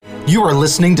You are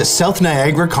listening to South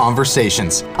Niagara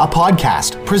Conversations, a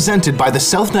podcast presented by the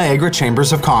South Niagara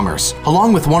Chambers of Commerce,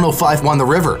 along with 105.1 The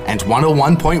River and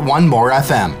 101.1 More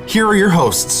FM. Here are your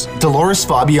hosts, Dolores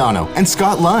Fabiano and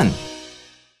Scott Lunn.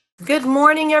 Good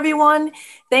morning, everyone.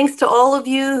 Thanks to all of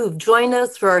you who've joined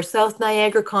us for our South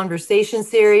Niagara Conversation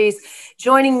series.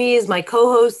 Joining me is my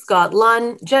co-host, Scott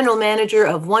Lunn, General Manager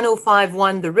of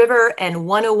 105.1 The River and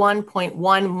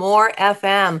 101.1 More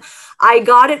FM. I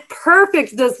got it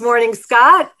perfect this morning,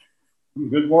 Scott.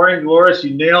 Good morning, Dolores.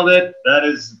 You nailed it.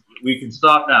 We can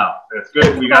stop now. That's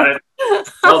good. We got it.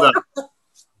 Well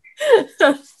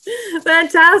done.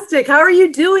 Fantastic. How are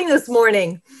you doing this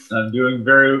morning? I'm doing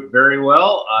very, very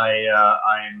well.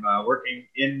 I'm working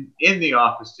in the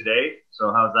office today.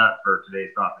 So how's that for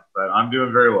today's topic? But I'm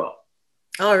doing very well.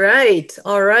 All right.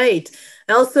 I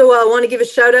also want to give a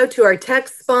shout out to our tech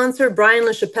sponsor, Brian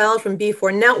LaChapelle from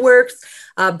B4 Networks.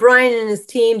 Brian and his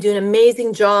team do an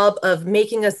amazing job of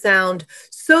making us sound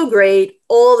so great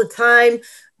all the time.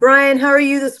 Brian, how are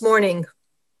you this morning?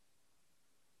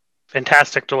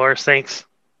 Fantastic, Dolores. Thanks.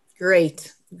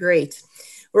 Great.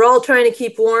 We're all trying to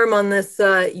keep warm on this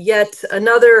yet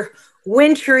another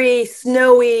wintry,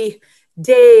 snowy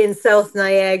day in South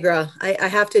Niagara. I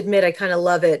have to admit, I kind of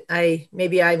love it.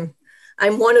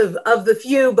 I'm one of the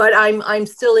few, but I'm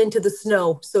still into the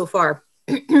snow so far.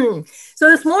 So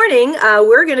this morning,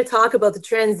 we're going to talk about the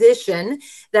transition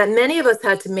that many of us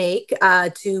had to make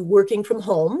to working from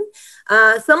home.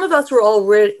 Some of us were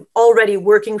already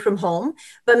working from home,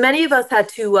 but many of us had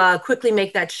to quickly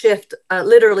make that shift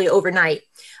literally overnight.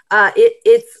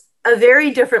 It's a very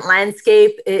different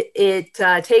landscape. It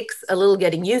takes a little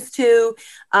getting used to,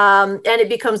 and it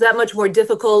becomes that much more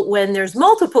difficult when there's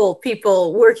multiple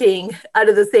people working out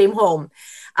of the same home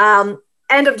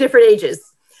and of different ages.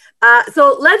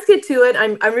 So let's get to it.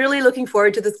 I'm really looking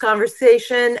forward to this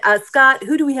conversation. Scott,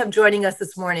 who do we have joining us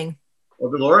this morning?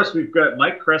 Well, Dolores, we've got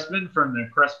Mike Cressman from the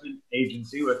Cressman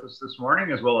Agency with us this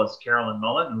morning, as well as Carolyn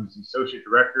Mullen, who's the Associate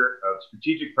Director of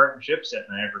Strategic Partnerships at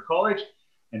Niagara College,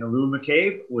 and Alou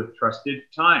McCabe with Trusted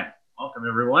Time. Welcome,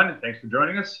 everyone, and thanks for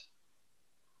joining us.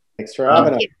 Thanks for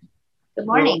having us. Good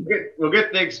morning. We'll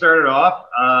get things started off,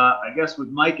 I guess, with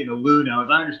Mike and Alou. Now, as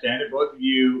I understand it, both of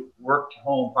you worked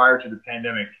home prior to the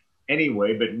pandemic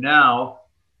anyway, but now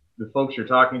the folks you're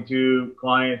talking to,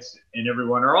 clients and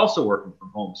everyone, are also working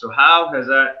from home. So how has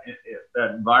that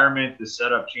environment, the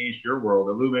setup, changed your world?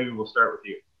 Alou, maybe we'll start with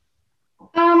you.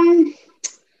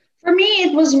 For me,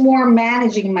 it was more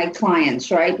managing my clients,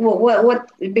 right?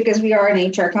 What because we are an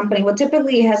HR company, what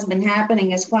typically has been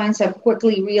happening is clients have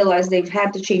quickly realized they've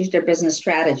had to change their business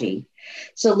strategy.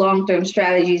 So long-term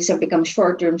strategies have become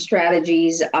short-term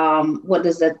strategies. What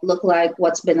does that look like?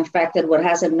 What's been affected? What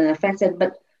hasn't been affected?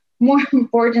 But more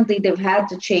importantly, they've had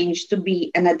to change to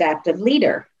be an adaptive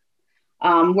leader.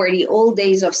 Where the old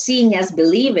days of seeing as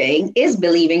believing is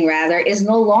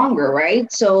no longer,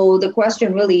 right? So the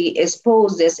question really is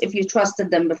posed is, if you trusted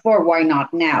them before, why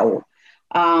not now?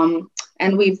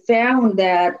 And we found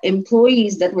that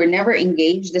employees that were never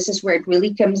engaged, this is where it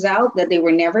really comes out, that they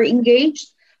were never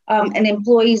engaged, and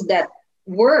employees that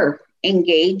were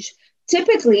engaged,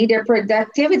 typically their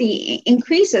productivity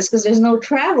increases because there's no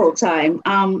travel time.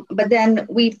 But then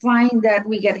we find that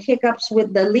we get hiccups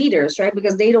with the leaders, right?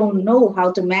 Because they don't know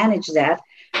how to manage that.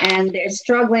 And they're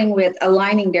struggling with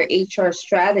aligning their HR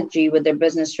strategy with their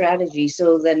business strategy.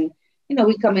 So then,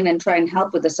 we come in and try and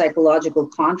help with the psychological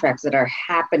contracts that are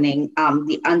happening.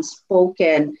 The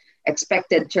unspoken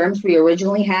expected terms we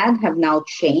originally had have now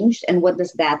changed. And what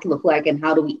does that look like? And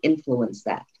how do we influence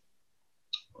that?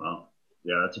 Wow.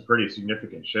 Yeah, that's a pretty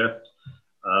significant shift.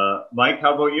 Mike,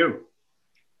 how about you?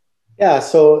 Yeah,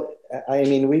 so I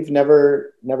mean, we've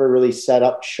never really set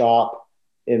up shop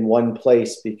in one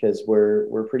place because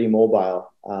we're pretty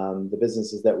mobile. The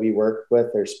businesses that we work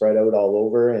with are spread out all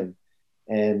over, and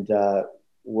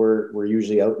we're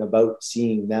usually out and about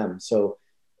seeing them. So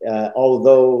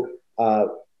although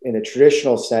in a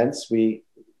traditional sense, we've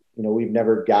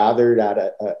never gathered at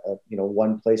a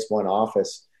one place, one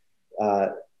office.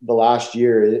 The last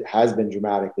year it has been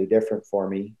dramatically different for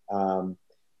me. I'm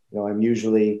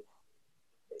usually,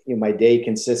 my day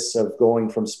consists of going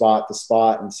from spot to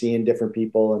spot and seeing different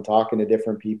people and talking to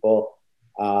different people.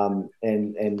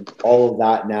 And all of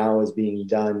that now is being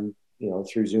done,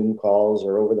 through Zoom calls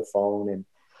or over the phone.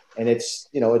 And it's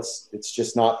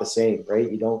just not the same,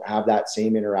 right? You don't have that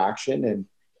same interaction.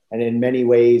 And in many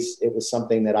ways it was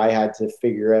something that I had to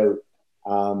figure out,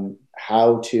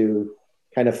 how to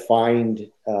kind of find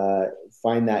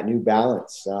that new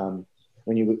balance.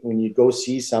 When you go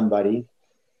see somebody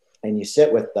and you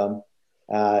sit with them,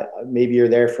 maybe you're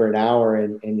there for an hour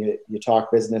and you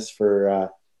talk business for,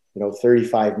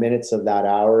 35 minutes of that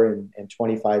hour, and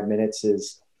 25 minutes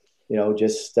is,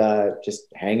 just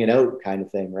hanging out kind of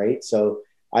thing. Right. So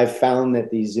I've found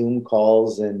that these Zoom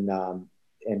calls and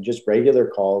just regular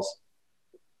calls,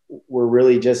 we're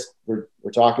really just, we're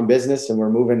talking business and we're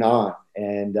moving on.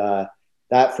 And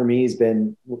that for me has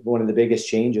been one of the biggest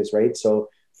changes. Right. So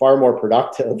far more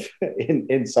productive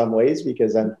in some ways,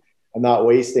 because I'm not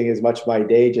wasting as much of my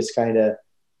day just kind of,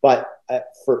 but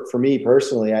for me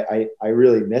personally, I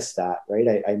really miss that.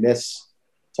 Right. I miss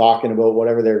talking about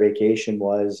whatever their vacation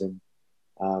was.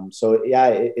 And so, yeah,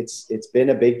 it's been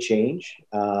a big change.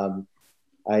 I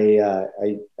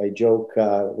joke,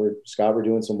 we're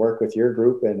doing some work with your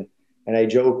group, and I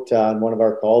joked on one of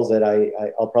our calls that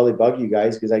I'll probably bug you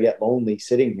guys because I get lonely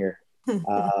sitting here, and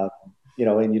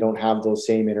you don't have those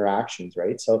same interactions.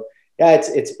 Right. So yeah,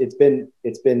 it's been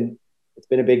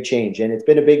a big change, and it's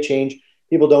been a big change.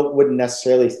 People wouldn't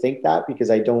necessarily think that because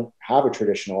I don't have a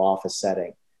traditional office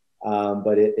setting.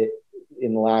 But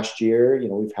in the last year,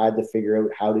 we've had to figure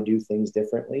out how to do things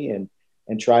differently and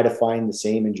try to find the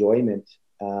same enjoyment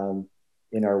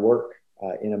in our work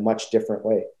in a much different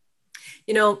way.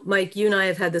 Mike, you and I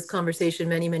have had this conversation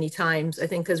many, many times. I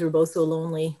think because we're both so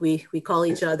lonely, we call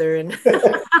each other and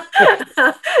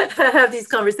have these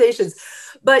conversations.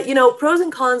 But, pros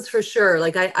and cons for sure.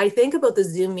 Like I think about the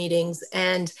Zoom meetings,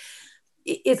 and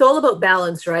it's all about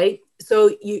balance, right? So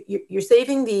you're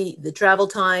saving the travel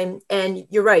time, and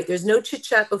you're right. There's no chit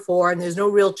chat before, and there's no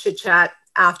real chit chat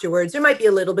afterwards. There might be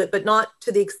a little bit, but not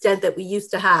to the extent that we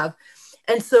used to have.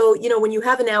 And so, when you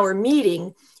have an hour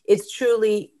meeting, it's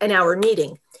truly an hour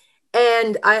meeting.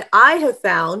 And I have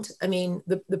found,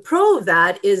 the pro of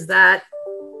that is that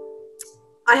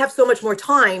I have so much more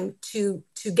time to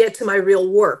get to my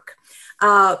real work.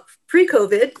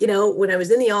 Pre-COVID, when I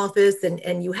was in the office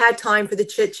and you had time for the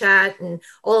chit chat and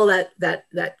all that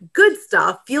good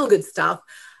stuff, feel good stuff,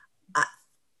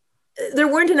 there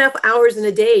weren't enough hours in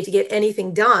a day to get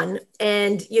anything done.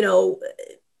 And,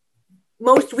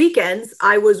 most weekends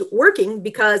I was working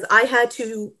because I had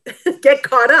to get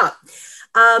caught up.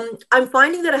 I'm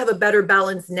finding that I have a better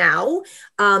balance now.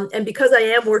 And because I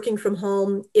am working from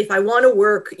home, if I want to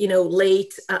work,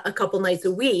 late a couple nights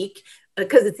a week,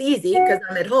 because it's easy because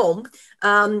I'm at home,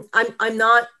 I'm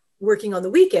not working on the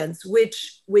weekends,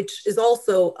 which is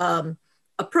also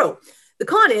a pro. The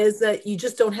con is that you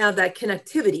just don't have that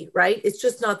connectivity, right? It's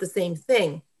just not the same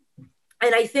thing.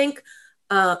 And I think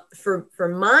for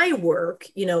my work,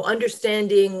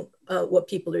 understanding what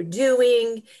people are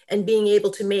doing and being able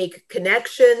to make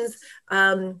connections,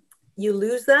 you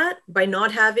lose that by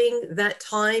not having that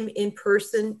time in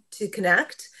person to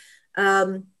connect.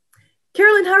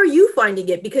 Carolyn, how are you finding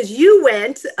it? Because you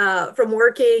went from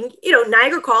working,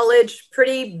 Niagara College,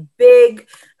 pretty big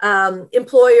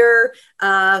employer,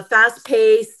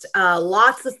 fast-paced,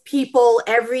 lots of people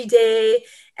every day,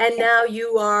 and now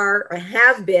you are or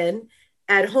have been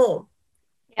at home.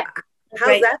 Yeah.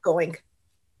 How's that going?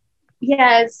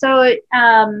 Yeah, so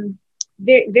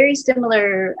very, very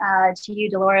similar to you,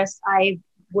 Dolores. I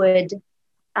would,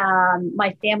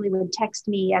 my family would text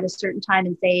me at a certain time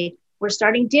and say, "We're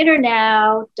starting dinner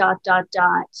now, ...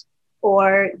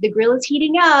 or the grill is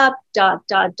heating up, ...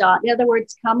 In other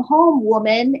words, come home,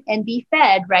 woman, and be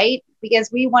fed, right? Because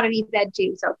we want to be fed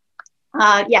too. So,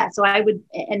 so I would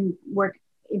and work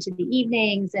into the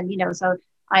evenings, and so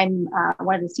I'm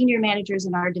one of the senior managers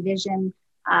in our division.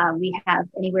 We have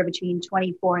anywhere between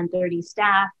 24 and 30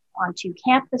 staff on 2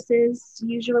 campuses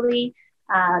usually.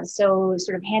 So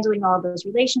sort of handling all those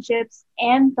relationships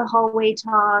and the hallway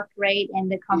talk, right? And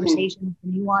the conversations,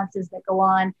 the nuances that go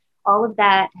on, all of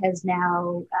that has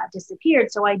now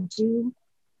disappeared. So I'm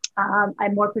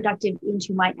more productive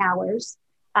into my hours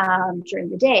during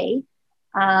the day.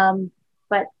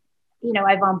 But,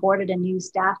 I've onboarded a new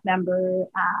staff member.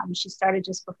 She started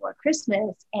just before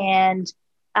Christmas. And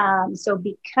so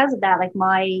because of that,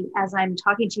 as I'm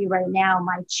talking to you right now,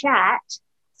 my chat,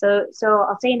 So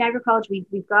I'll say in Niagara College,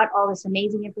 we've got all this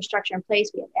amazing infrastructure in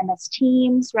place. We have MS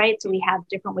Teams, right? So we have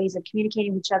different ways of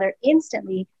communicating with each other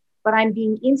instantly, but I'm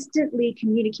being instantly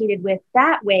communicated with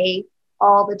that way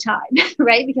all the time,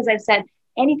 right? Because I've said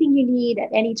anything you need at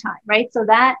any time, right? So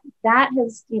that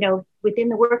has, within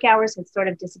the work hours has sort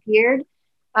of disappeared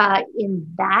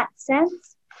in that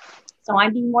sense. So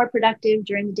I'm being more productive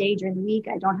during the day, during the week.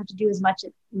 I don't have to do as much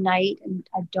at night, and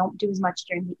I don't do as much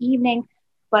during the evening.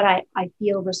 But I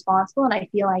feel responsible, and I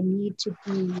feel I need to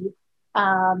be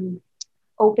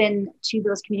open to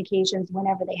those communications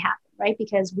whenever they happen, right?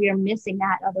 Because we are missing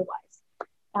that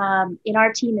otherwise. In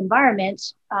our team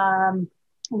environment,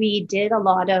 We did a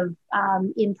lot of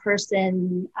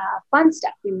in-person fun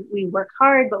stuff. We work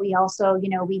hard, but we also,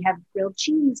 we have grilled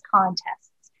cheese contests.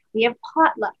 We have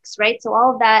potlucks, right? So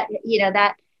all of that,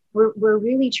 that we're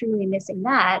really truly missing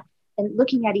that. And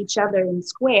looking at each other in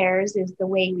squares is the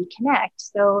way we connect.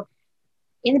 So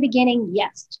in the beginning,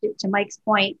 yes, to Mike's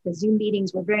point, the Zoom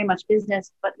meetings were very much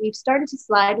business, but we've started to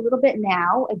slide a little bit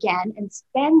now again and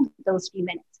spend those few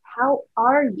minutes. How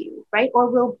are you, right? Or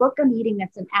we'll book a meeting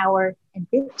that's an hour and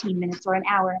 15 minutes or an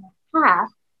hour and a half,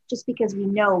 just because we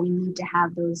know we need to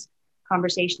have those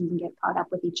conversations and get caught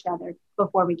up with each other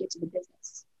before we get to the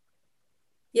business.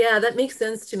 Yeah, that makes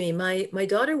sense to me. My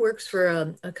daughter works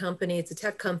for a company. It's a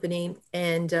tech company,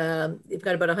 and they've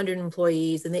got about 100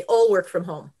 employees, and they all work from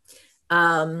home.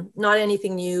 Not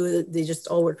anything new. They just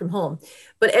all work from home.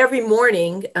 But every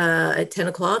morning at 10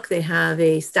 o'clock, they have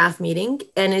a staff meeting,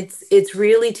 and it's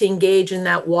really to engage in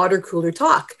that water cooler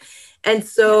talk. And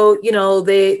so,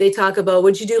 they talk about,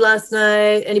 what'd you do last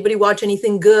night? Anybody watch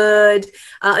anything good?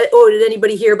 Did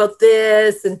anybody hear about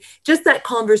this? And just that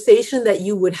conversation that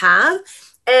you would have.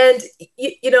 And,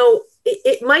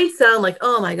 it might sound like,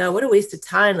 oh my God, what a waste of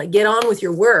time. Like, get on with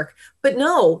your work. But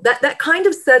no, that kind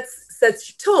of sets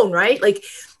your tone, right? Like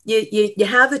you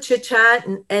have the chit chat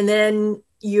and then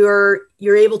you're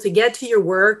able to get to your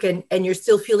work and you're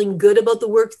still feeling good about the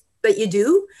work that you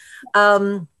do.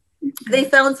 They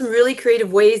found some really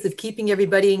creative ways of keeping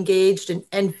everybody engaged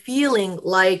and feeling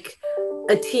like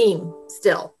a team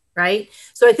still. Right.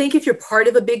 So I think if you're part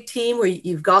of a big team where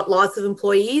you've got lots of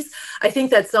employees, I think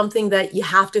that's something that you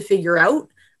have to figure out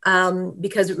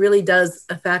because it really does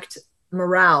affect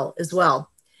morale as well.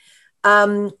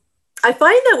 I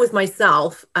find that with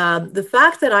myself, the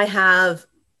fact that I have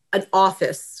an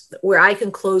office where I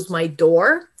can close my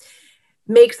door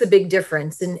makes a big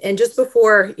difference. And just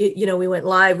before, we went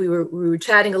live, we were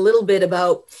chatting a little bit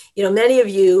about, many of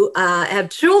you have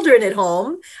children at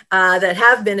home that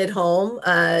have been at home,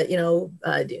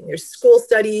 doing their school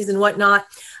studies and whatnot.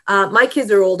 My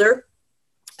kids are older.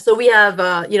 So we have,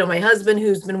 my husband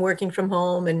who's been working from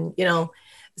home and,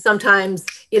 sometimes,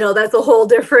 that's a whole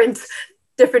different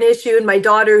issue. And my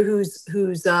daughter who's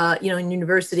in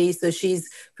university, so she's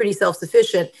pretty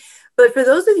self-sufficient. But for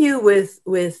those of you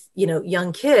with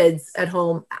young kids at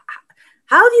home,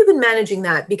 how have you been managing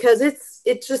that? Because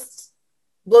it just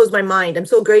blows my mind. I'm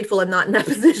so grateful I'm not in that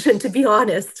position, to be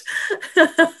honest.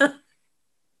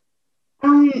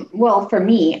 Well, for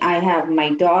me, I have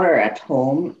my daughter at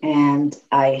home and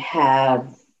I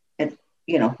have,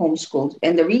 homeschooled.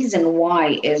 And the reason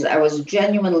why is I was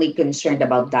genuinely concerned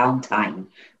about downtime,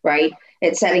 right?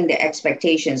 It's setting the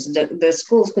expectations. The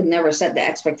schools could never set the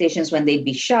expectations when they'd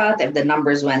be shut, if the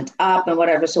numbers went up and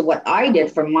whatever. So what I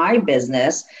did for my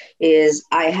business is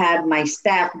I had my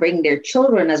staff bring their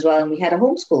children as well. And we had a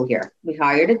homeschool here. We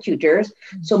hired a tutor.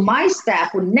 So my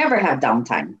staff would never have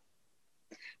downtime.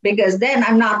 Because then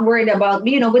I'm not worried about,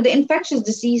 with the infectious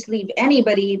disease leave,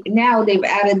 anybody, now they've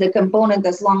added the component,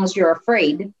 as long as you're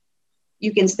afraid,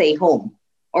 you can stay home.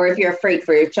 Or if you're afraid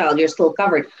for your child, you're still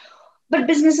covered. But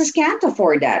businesses can't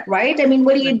afford that, right? I mean,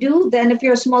 what do you do then if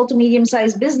you're a small to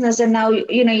medium-sized business and now,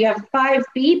 you have 5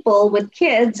 people with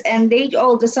kids and they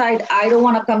all decide, I don't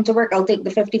want to come to work, I'll take the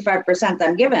 55%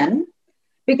 I'm given.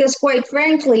 Because quite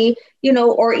frankly,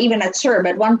 or even at CERB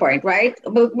at one point, right?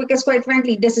 Because quite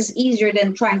frankly, this is easier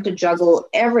than trying to juggle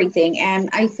everything. And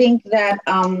I think that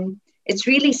it's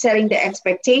really setting the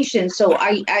expectations. So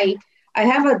I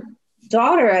have a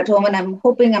daughter at home and I'm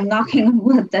hoping, I'm knocking on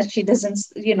wood that she doesn't,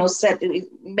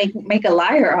 make a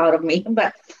liar out of me.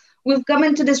 But we've come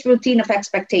into this routine of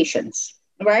expectations,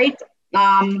 right?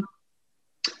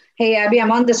 Hey, Abby,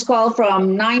 I'm on this call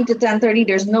from 9 to 10:30.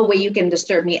 There's no way you can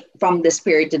disturb me from this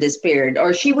period to this period.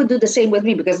 Or she would do the same with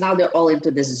me because now they're all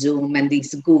into this Zoom and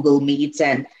these Google Meets.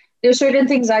 And there's certain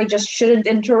things I just shouldn't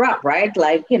interrupt, right?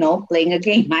 Like, playing a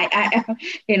game,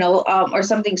 or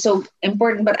something so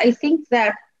important. But I think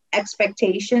that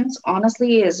expectations,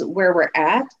 honestly, is where we're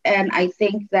at. And I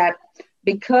think that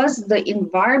because the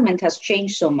environment has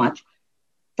changed so much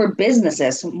for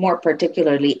businesses, more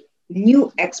particularly,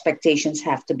 new expectations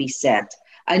have to be set.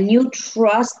 A new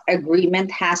trust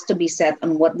agreement has to be set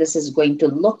on what this is going to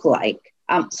look like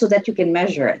so that you can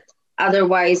measure it.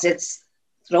 Otherwise, it's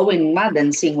throwing mud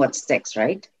and seeing what sticks,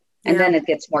 right? And then it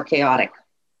gets more chaotic.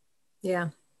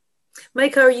 Yeah.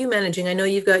 Mike, how are you managing? I know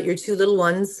you've got your 2 little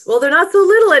ones. Well, they're not so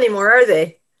little anymore, are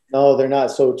they? No, they're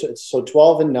not. So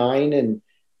 12 and 9.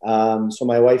 And so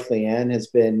my wife, Leanne, has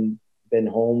been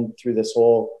home through this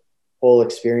whole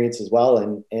experience as well.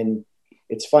 And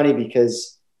it's funny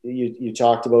because you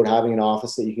talked about having an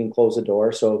office that you can close the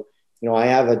door. So, I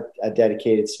have a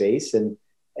dedicated space and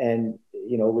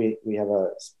we have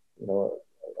a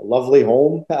lovely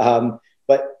home,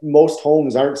 but most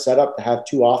homes aren't set up to have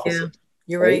two offices. Yeah,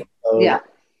 you're right. So, Yeah.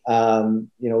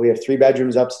 we have 3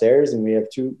 bedrooms upstairs, and we have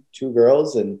two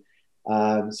girls, and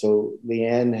so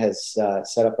Leanne has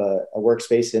set up a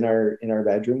workspace in our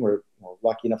bedroom. We're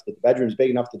lucky enough that the bedroom's big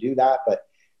enough to do that, but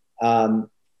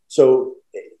so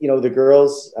the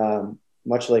girls,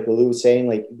 much like Lou was saying,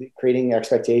 like creating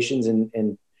expectations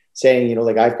and saying,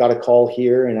 like I've got a call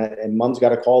here and mom's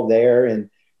got a call there, and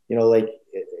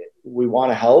we want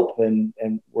to help and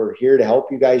we're here to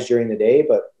help you guys during the day,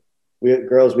 but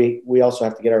we also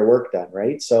have to get our work done,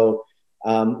 right? So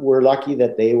we're lucky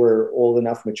that they were old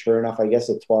enough, mature enough, I guess,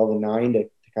 at 12 and 9 to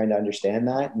kind of understand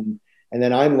that, and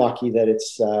then I'm lucky that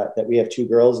it's that we have 2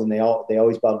 girls and they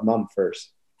always bug mom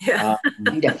first. Yeah.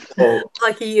 So,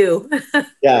 Lucky you.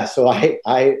 yeah, so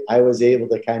I was able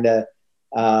to kind of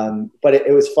but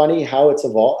it was funny how it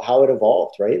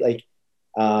evolved, right? Like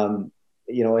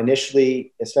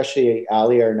initially, especially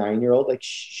Ali, our 9-year-old, like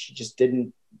she just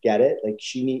didn't get it. Like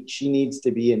she needs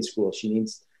to be in school. She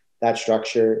needs that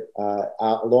structure.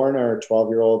 Lauren, our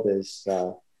 12-year-old, is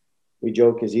we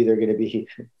joke is either going to be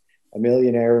a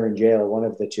millionaire or in jail, one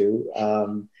of the two.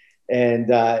 And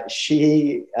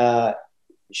she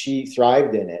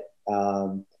thrived in it.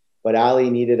 But Ali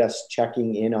needed us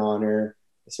checking in on her,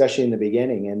 especially in the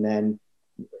beginning. And then,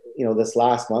 this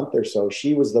last month or so,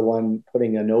 she was the one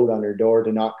putting a note on her door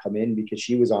to not come in because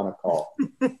she was on a call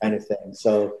kind of thing.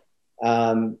 So,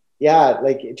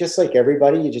 just like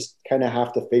everybody, you just kind of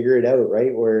have to figure it out,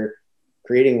 right? We're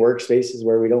creating workspaces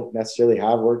where we don't necessarily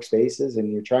have workspaces,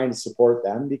 and you're trying to support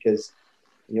them because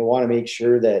you want to make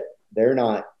sure that they're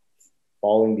not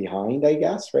falling behind, I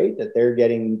guess, right? That they're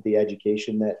getting the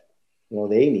education that,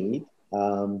 they need.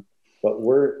 But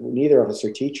neither of us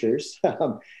are teachers.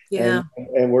 Yeah.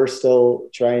 And we're still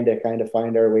trying to kind of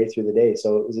find our way through the day.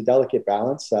 So it was a delicate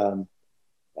balance.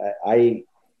 We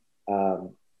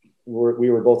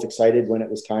were both excited when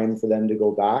it was time for them to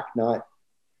go back,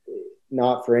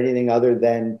 not for anything other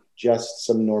than just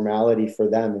some normality for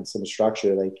them and some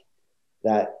structure, like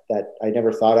that I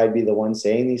never thought I'd be the one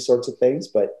saying these sorts of things,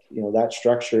 but that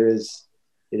structure it's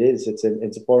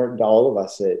important to all of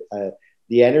us.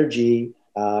 The energy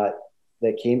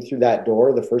that came through that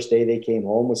door the first day they came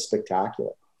home was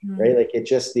spectacular, right? Like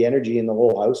the energy in the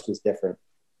whole house was different.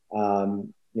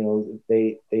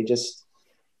 They just,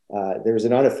 there was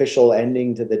an unofficial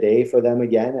ending to the day for them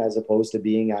again, as opposed to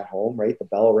being at home, right? The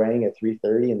bell rang at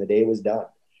 3:30 and the day was done.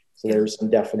 So there was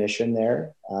some definition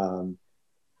there.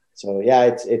 So yeah,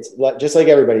 it's just like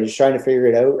everybody, just trying to figure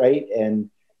it out, right?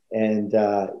 And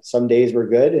some days were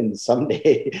good, and some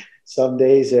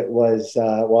days it was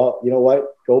well, you know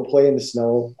what? Go play in the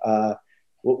snow.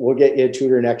 We'll get you a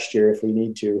tutor next year if we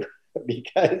need to,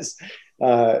 because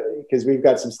we've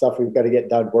got some stuff we've got to get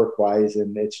done work wise,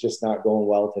 and it's just not going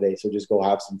well today. So just go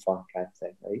have some fun, kind of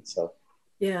thing, right? So.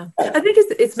 Yeah, I think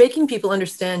it's making people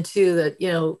understand too that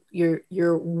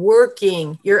you're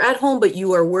working, you're at home, but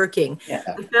you are working. Yeah.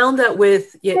 I found that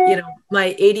with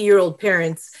my 80-year-old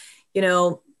parents,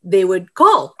 they would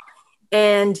call,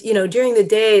 and during the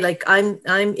day, like I'm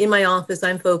in my office,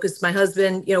 I'm focused. My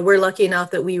husband, we're lucky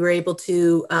enough that we were able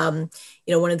to, one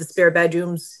of the spare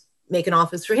bedrooms, make an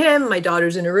office for him. My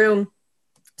daughter's in a room,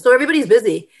 so everybody's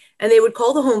busy. And they would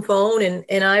call the home phone,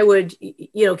 and I would,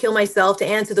 kill myself to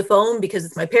answer the phone because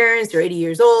it's my parents. They're 80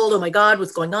 years old. Oh my God,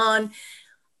 what's going on?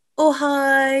 Oh,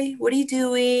 hi, what are you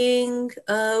doing?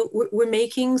 We're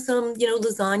making some,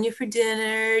 lasagna for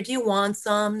dinner. Do you want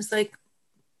some? It's like,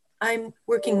 I'm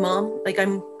working, Mom. Like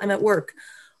I'm at work.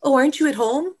 Oh, aren't you at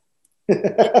home?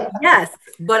 Yes,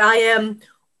 but I am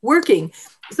working.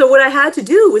 So what I had to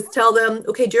do was tell them,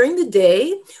 okay, during the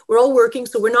day, we're all working,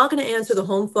 so we're not going to answer the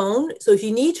home phone. So if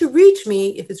you need to reach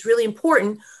me, if it's really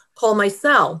important, call my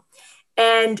cell.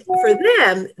 And for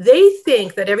them, they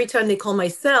think that every time they call my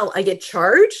cell, I get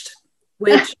charged,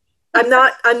 which I'm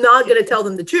not going to tell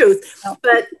them the truth.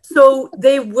 But so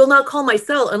they will not call my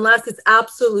cell unless it's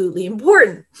absolutely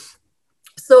important.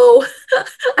 So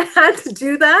I had to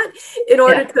do that in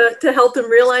order to help them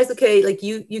realize, okay, like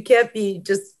you can't be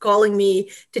just calling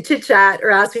me to chit chat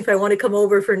or ask me if I want to come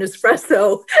over for an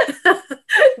espresso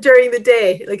during the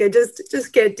day. Like I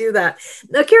just can't do that.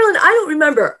 Now, Carolyn, I don't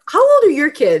remember, how old are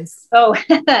your kids? Oh,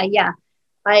 yeah.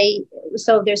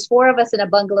 So there's 4 of us in a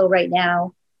bungalow right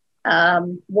now.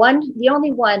 The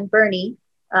only one, Bernie,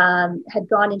 had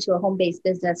gone into a home-based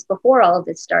business before all of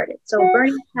this started. So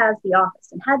Bernie has the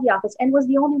office and had the office and was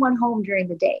the only one home during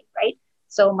the day, right?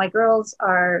 So my girls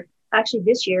are actually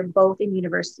this year both in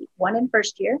university, one in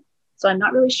first year. So I'm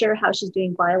not really sure how she's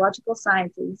doing biological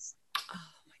sciences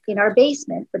in our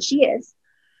basement, but she is.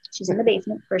 She's in the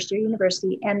basement, first year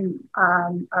university. And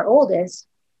our oldest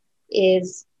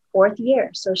is fourth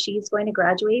year. So she's going to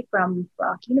graduate from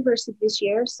Brock University this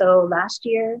year. So last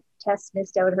year, Tess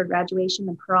missed out her graduation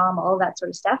and prom, all that sort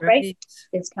of stuff, right?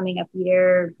 This coming up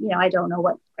year, I don't know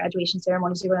what graduation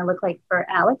ceremonies are going to look like for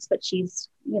Alex, but she's,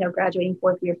 graduating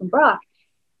fourth year from Brock.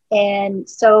 And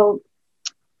so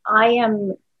I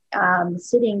am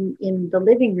sitting in the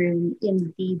living room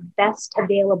in the best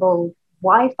available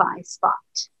Wi-Fi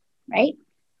spot, right?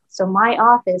 So my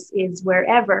office is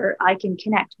wherever I can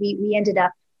connect. We ended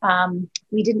up,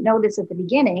 we didn't know this at the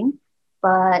beginning,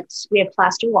 but we have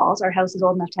plaster walls. Our house is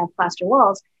old enough to have plaster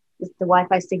walls. The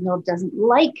Wi-Fi signal doesn't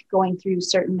like going through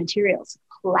certain materials,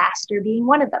 plaster being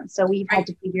one of them. So we've had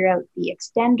to figure out the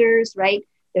extenders, right?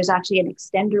 There's actually an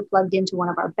extender plugged into one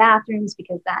of our bathrooms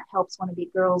because that helps one of the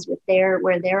girls with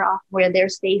where their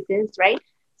space is, right?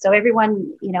 So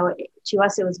everyone, to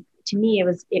us,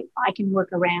 I can work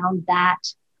around that,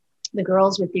 the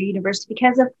girls with their university,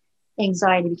 because of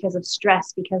anxiety, because of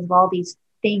stress, because of all these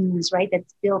things, right?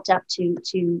 That's built up to,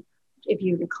 if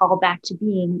you recall back to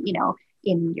being,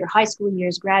 in your high school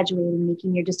years, graduating,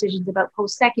 making your decisions about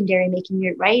post-secondary,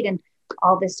 right? And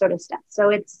all this sort of stuff. So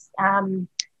it's,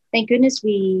 thank goodness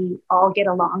we all get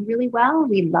along really well.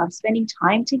 We love spending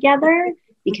time together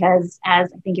because,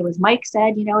 as I think it was Mike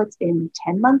said, it's been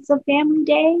 10 months of family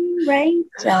day,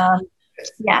 right?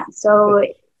 Yeah, so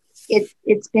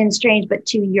it's been strange. But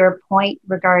to your point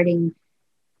regarding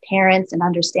parents and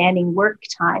understanding work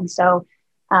time, so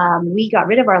we got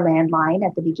rid of our landline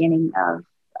at the beginning of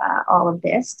all of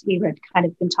this. We had kind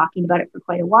of been talking about it for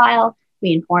quite a while.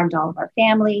 We informed all of our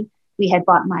family. We had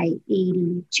bought my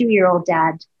 82-year-old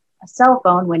dad a cell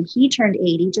phone when he turned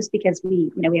 80, just because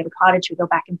we have a cottage, we go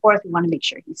back and forth. We want to make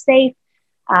sure he's safe.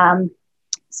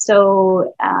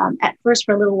 So at first,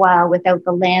 for a little while, without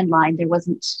the landline, there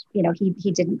wasn't,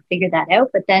 he didn't figure that out.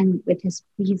 But then with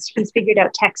he's figured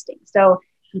out texting. So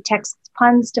he texts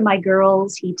puns to my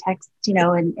girls. He texts,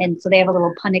 and so they have a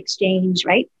little pun exchange,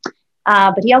 right?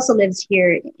 But he also lives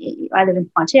here. I live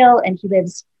in Fonthill, and he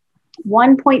lives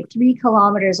 1.3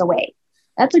 kilometers away.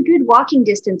 That's a good walking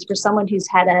distance for someone who's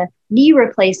had a knee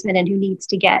replacement and who needs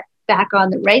to get back on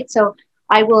the right. So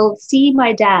I will see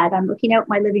my dad. I'm looking out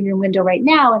my living room window right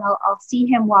now, and I'll see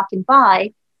him walking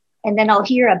by, and then I'll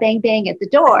hear a bang, bang at the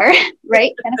door,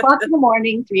 right? 10 o'clock in the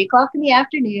morning, 3 o'clock in the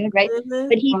afternoon, right? Mm-hmm.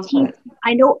 But he,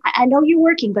 I know you're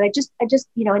working, but I just,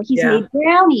 and he's made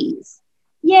brownies.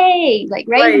 Yay.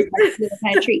 Right. That's the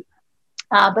kind of treat.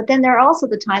 But then there are also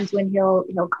the times when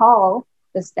he'll call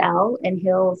the cell and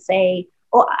he'll say,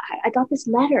 oh, I got this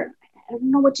letter. I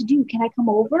don't know what to do. Can I come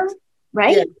over?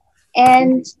 Right. Yeah.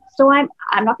 And so I'm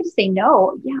not going to say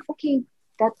no. Yeah. Okay.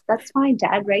 That's fine,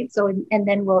 Dad. Right. So, and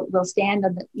then we'll stand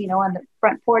on the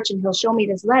front porch, and he'll show me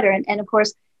this letter. And of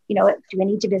course, do I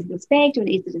need to visit this bank?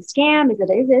 Is it a scam? Is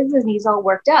it? And he's all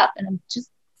worked up, and I'm just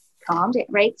calmed it.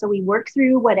 Right. So we work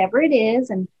through whatever it is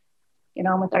and get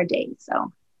on with our days.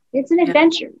 So it's an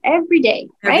adventure every day,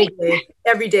 right?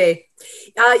 Every day.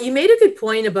 You made a good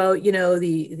point about,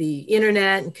 the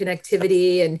internet and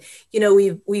connectivity. And,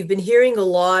 we've been hearing a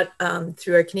lot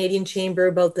through our Canadian Chamber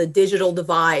about the digital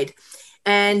divide.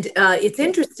 And it's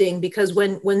interesting because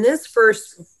when this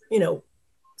first,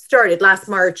 started last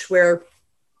March, where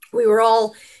we were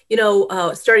all,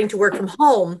 starting to work from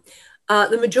home,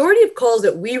 the majority of calls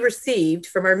that we received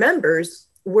from our members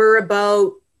were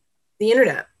about the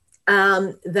internet.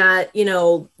 That,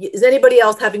 is anybody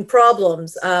else having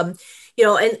problems? And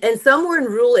some were in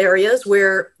rural areas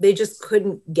where they just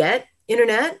couldn't get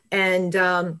internet.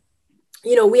 And,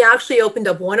 we actually opened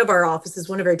up one of our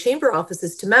chamber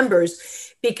offices to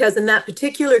members, because in that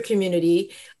particular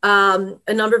community,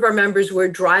 a number of our members were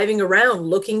driving around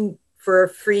looking for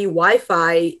free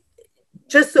Wi-Fi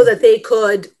just so that they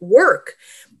could work.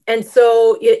 And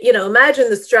so, imagine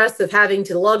the stress of having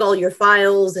to log all your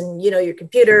files and, your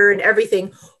computer and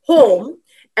everything home,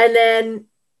 and then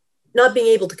not being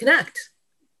able to connect.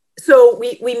 So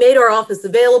we made our office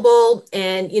available,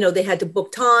 and, they had to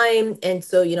book time. And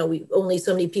so, we only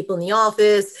so many people in the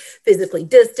office, physically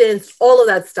distanced, all of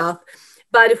that stuff.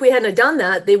 But if we hadn't done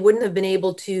that, they wouldn't have been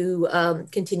able to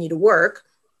continue to work.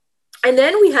 And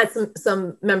then we had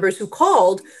some members who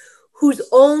called whose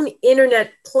own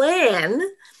internet plan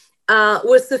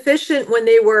was sufficient when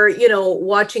they were,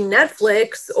 watching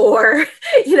Netflix or,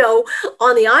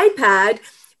 on the iPad.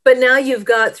 But now you've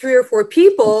got 3 or 4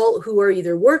 people who are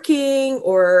either working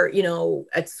or,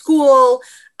 at school,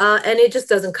 and it just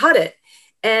doesn't cut it.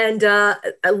 And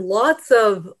lots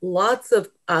of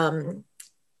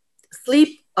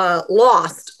sleep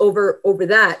lost over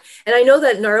that. And I know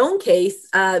that in our own case,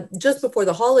 just before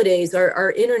the holidays,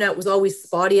 our internet was always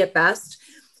spotty at best.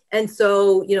 And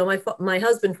so, you know, my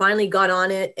husband finally got on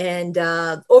it, and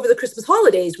over the Christmas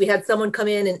holidays, we had someone come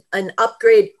in and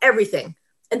upgrade everything.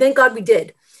 And thank God we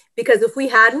did, because if we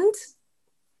hadn't,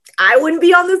 I wouldn't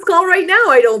be on this call right now,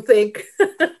 I don't think.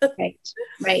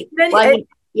 Right. Then, well, I mean,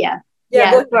 yeah.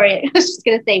 Sorry, I was just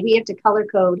going to say, we have to color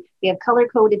code. We have color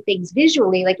coded things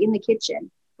visually, like in the kitchen,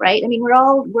 right? I mean, we're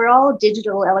all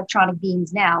digital electronic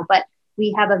beings now, but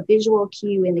we have a visual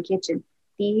cue in the kitchen.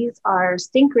 These are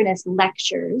synchronous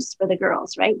lectures for the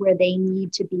girls, right? Where they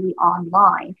need to be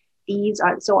online.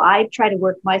 So I try to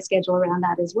work my schedule around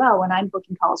that as well when I'm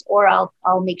booking calls, or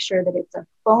I'll make sure that it's a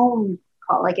phone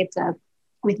call, like it's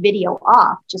with video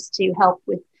off, just to help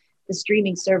with the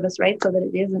streaming service, right? So that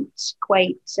it isn't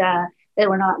quite, that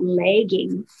we're not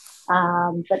lagging.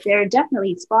 But there are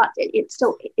definitely spots.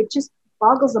 It just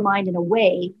boggles the mind in a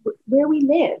way where we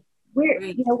live.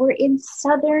 We're in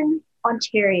Southern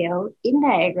Ontario, in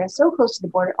Niagara, so close to the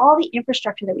border, all the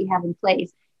infrastructure that we have in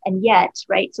place. And yet,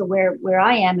 right, so where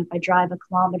I am, if I drive a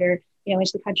kilometer, you know,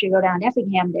 into the country, go down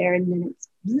Effingham there, and then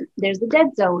there's the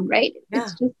dead zone, right? Yeah.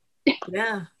 It's just,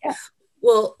 yeah.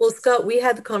 Well, Scott, we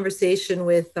had the conversation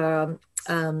with the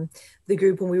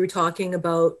group when we were talking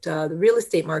about the real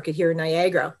estate market here in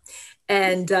Niagara.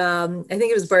 And I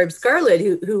think it was Barb Scarlett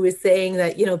who was saying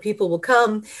that, you know, people will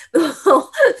come,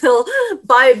 they'll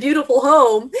buy a beautiful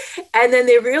home, and then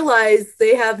they realize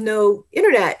they have no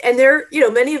internet. And they're, you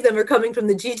know, many of them are coming from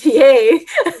the GTA.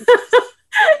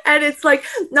 And it's like,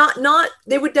 not,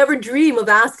 they would never dream of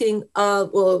asking,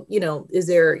 well, you know, is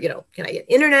there, you know, can I get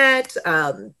internet?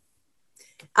 Yeah,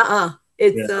 well,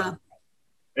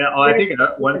 I think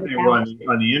one thing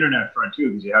on the internet front too,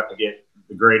 because you have to get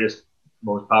the greatest,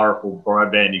 most powerful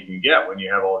broadband you can get when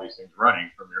you have all these things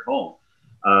running from your home.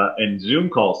 And Zoom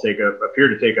calls appear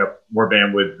to take up more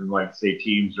bandwidth than, like, say,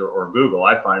 Teams or Google.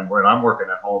 I find when I'm working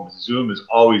at home, Zoom is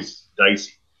always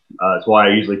dicey. That's why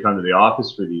I usually come to the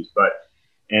office for these.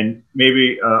 And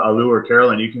maybe Alu or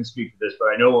Carolyn, you can speak to this, but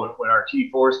I know when our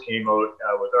T-Force came out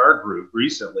with our group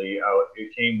recently,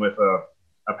 it came with a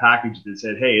package that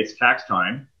said, hey, it's tax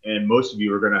time, and most of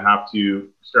you are going to have to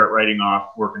start writing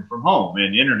off working from home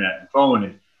and internet and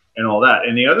phone and all that.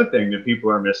 And the other thing that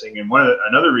people are missing, and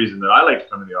another reason that I like to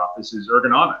come to the office, is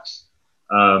ergonomics.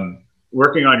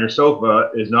 Working on your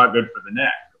sofa is not good for the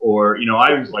neck. Or, you know,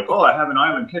 I was like, oh, I have an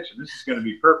island kitchen. This is going to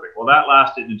be perfect. Well, that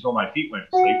lasted until my feet went to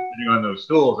sleep sitting on those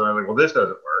stools. And I was like, well, this doesn't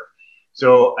work.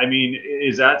 So, I mean,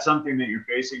 is that something that you're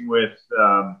facing with,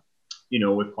 you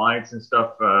know, with clients and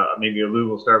stuff? Maybe Lou,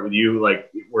 we'll start with you,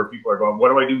 like, where people are going, what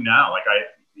do I do now? Like,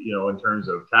 you know, in terms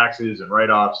of taxes and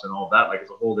write-offs and all that, like, it's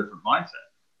a whole different mindset.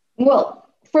 Well,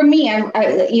 for me,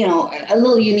 I you know, a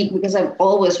little unique because I've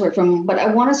always worked from, but I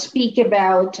want to speak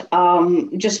about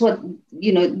just what,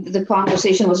 you know, the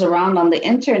conversation was around on the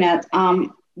internet.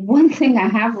 One thing I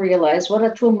have realized, what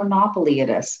a true monopoly it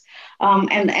is,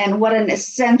 and what an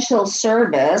essential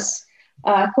service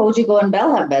Cogeco and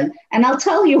Bell have been. And I'll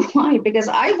tell you why, because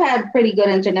I've had pretty good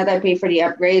internet. I pay for the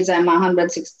upgrades. I'm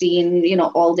 116, you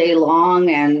know, all day long.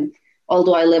 And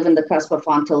although I live in the cusp of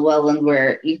Fonthill Welland,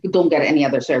 where you don't get any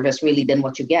other service really than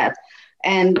what you get.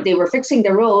 And they were fixing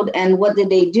the road. And what did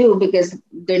they do? Because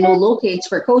there are no locates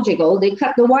for Cogeco, they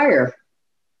cut the wire.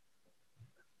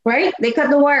 Right? They cut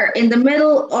the wire in the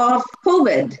middle of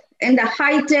COVID, in the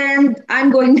heightened,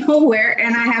 I'm going nowhere,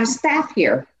 and I have staff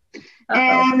here.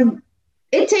 And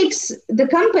it takes the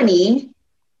company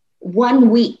 1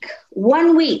 week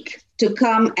to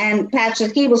come and patch the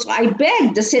cables. So I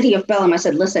begged the city of Pelham. I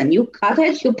said, listen, you cut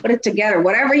it, you put it together,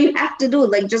 whatever you have to do,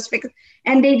 like just fix it.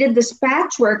 And they did this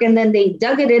patchwork, and then they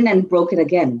dug it in and broke it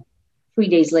again 3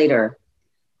 days later.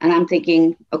 And I'm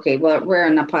thinking, okay, well, we're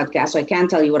on a podcast, so I can't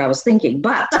tell you what I was thinking.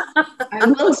 But I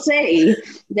will say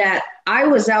that I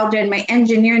was out there, and my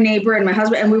engineer neighbor and my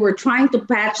husband, and we were trying to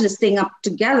patch this thing up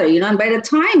together, you know. And by the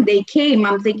time they came,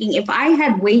 I'm thinking, if I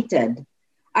had waited,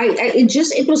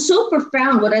 it was so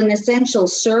profound what an essential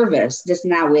service this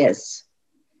now is,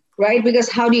 right?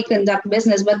 Because how do you conduct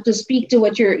business? But to speak to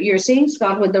what you're saying,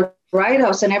 Scott, with the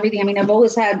write-offs and everything, I mean, I've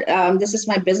always had, this is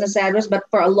my business address, but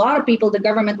for a lot of people, the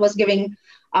government was giving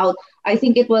out, I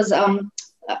think it was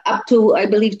up to, I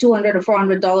believe, $200 or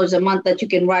 $400 a month that you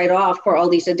can write off for all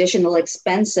these additional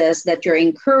expenses that you're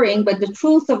incurring. But the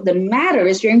truth of the matter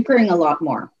is you're incurring a lot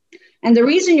more. And the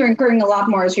reason you're incurring a lot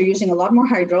more is you're using a lot more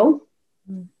hydro.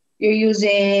 You're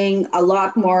using a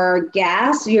lot more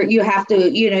gas. You have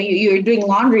to, you know, you're doing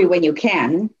laundry when you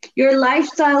can. Your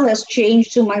lifestyle has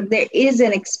changed too much. There is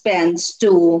an expense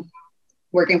to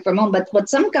working from home. But what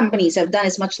some companies have done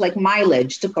is much like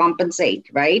mileage to compensate,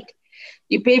 right?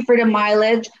 You pay for the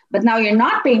mileage, but now you're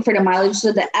not paying for the mileage.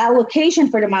 So the allocation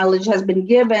for the mileage has been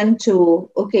given to,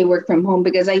 okay, work from home,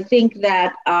 because I think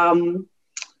that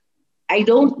I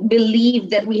don't believe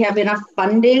that we have enough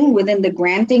funding within the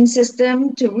granting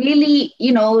system to really,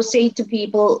 say to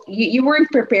people, you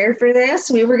weren't prepared for this.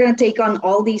 We were going to take on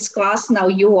all these costs. Now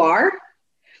you are.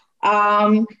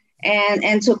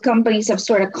 And so companies have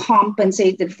sort of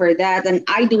compensated for that. And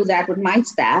I do that with my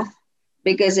staff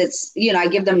because it's, I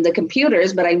give them the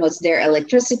computers, but I know it's their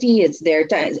electricity, it's their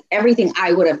time, everything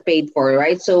I would have paid for,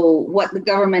 right? So what the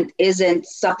government isn't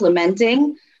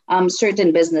supplementing,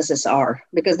 certain businesses are,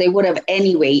 because they would have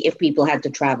anyway if people had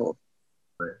to travel.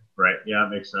 Right. Yeah, it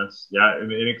makes sense. Yeah, it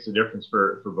makes a difference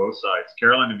for both sides.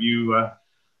 Carolyn, have you,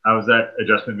 how has that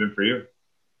adjustment been for you?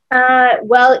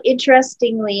 Well,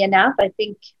 interestingly enough, I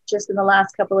think just in the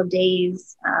last couple of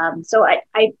days, so I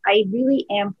really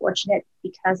am fortunate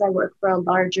because I work for a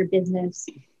larger business,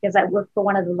 because I work for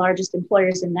one of the largest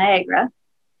employers in Niagara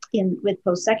with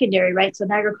post-secondary, right? So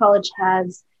Niagara College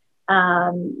has,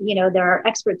 there are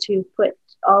experts who put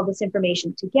all this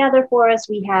information together for us.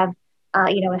 We have,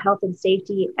 a health and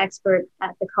safety expert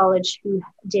at the college who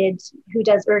does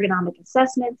ergonomic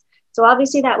assessments. So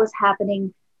obviously that was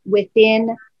happening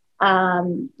within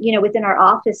within our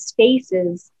office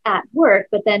spaces at work,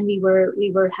 but then we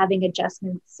were having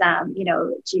adjustments,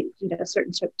 to, a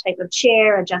certain type of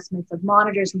chair, adjustments of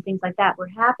monitors and things like that were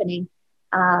happening,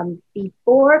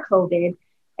 before COVID.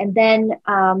 And then,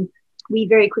 we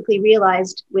very quickly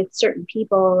realized with certain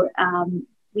people,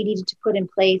 we needed to put in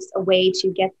place a way to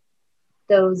get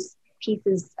those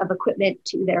pieces of equipment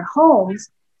to their homes.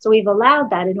 So we've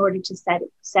allowed that in order to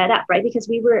set up, right? Because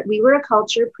we were a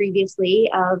culture previously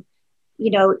of,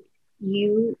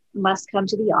 you must come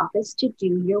to the office to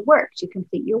do your work, to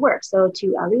complete your work. So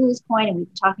to Alu's point, and we've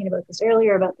been talking about this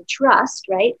earlier about the trust,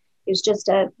 right? It's just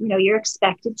you're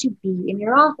expected to be in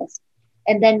your office.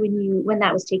 And then when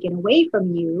that was taken away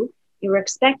from you, you were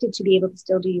expected to be able to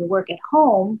still do your work at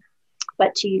home,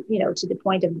 but to the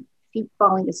point of feet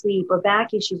falling asleep or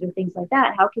back issues or things like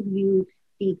that. How can you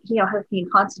how can you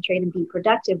concentrate and be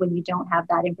productive when you don't have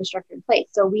that infrastructure in place?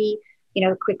 So we,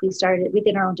 quickly started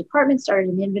within our own department, started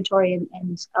an inventory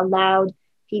and allowed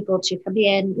people to come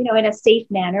in, in a safe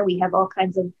manner. We have all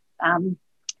kinds of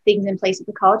things in place at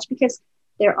the college because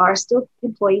there are still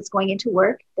employees going into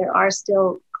work. There are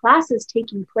still classes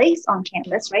taking place on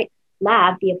campus, right?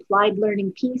 Lab, the applied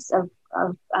learning piece of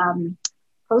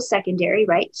post-secondary,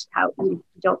 right? How you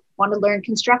don't want to learn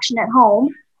construction at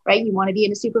home, right? You want to be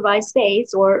in a supervised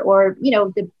space or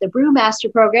the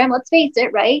brewmaster program, let's face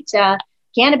it, right?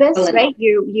 Cannabis, right?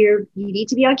 You need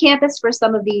to be on campus for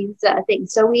some of these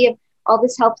things. So we have all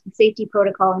this health and safety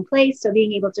protocol in place. So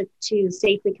being able to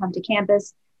safely come to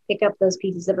campus, pick up those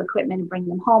pieces of equipment and bring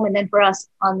them home. And then for us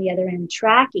on the other end,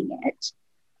 tracking it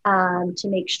to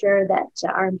make sure that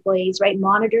our employees, right?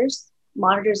 Monitors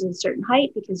in a certain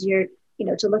height, because you're,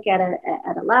 to look at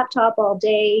a laptop all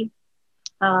day,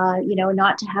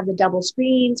 not to have the double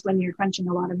screens when you're crunching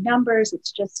a lot of numbers.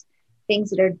 It's just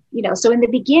things that are, so in the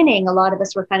beginning, a lot of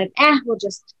us were kind of,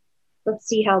 let's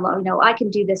see how long, I can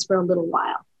do this for a little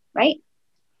while, right?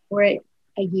 We're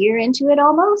a year into it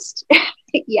almost.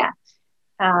 Yeah.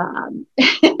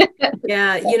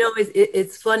 Yeah.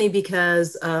 It's funny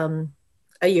because a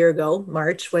year ago,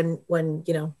 March, when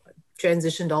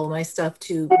transitioned all of my stuff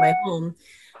to my home,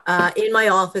 in my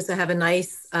office, I have a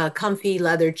nice, comfy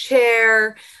leather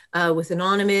chair with an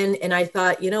ottoman. And I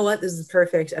thought, you know what, this is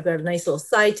perfect. I've got a nice little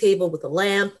side table with a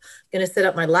lamp. I'm going to set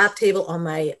up my lap table on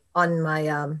my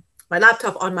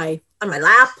laptop on my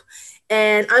lap.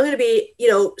 And I'm going to be,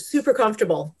 super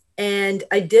comfortable. And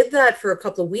I did that for a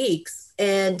couple of weeks.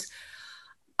 And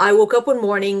I woke up one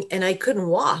morning and I couldn't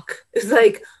walk. It's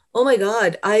like, oh my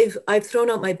God, I've thrown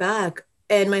out my back.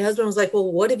 And my husband was like, well,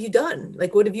 what have you done?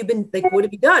 Like, what have you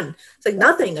done? It's like,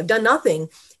 nothing. I've done nothing.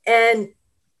 And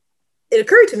it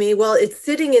occurred to me, well, it's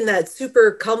sitting in that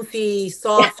super comfy,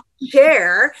 soft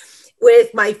chair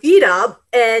with my feet up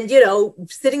and,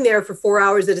 sitting there for 4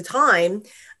 hours at a time.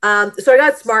 So I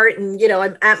got smart and,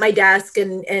 I'm at my desk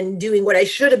and doing what I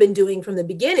should have been doing from the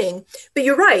beginning. But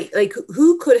you're right. Like,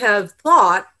 who could have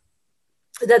thought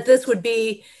that this would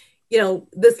be,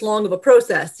 this long of a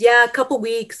process? Yeah, a couple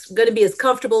weeks, going to be as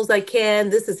comfortable as I can.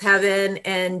 This is heaven,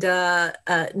 and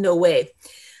no way.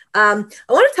 I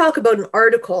want to talk about an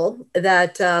article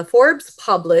that Forbes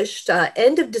published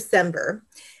end of December,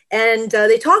 and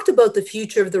they talked about the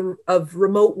future of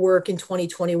remote work in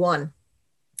 2021.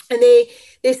 And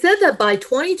they said that by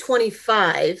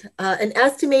 2025, an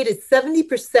estimated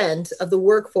 70% of the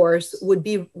workforce would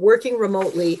be working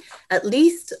remotely at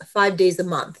least 5 days a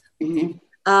month. Mm-hmm.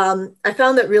 I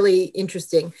found that really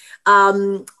interesting.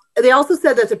 They also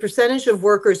said that the percentage of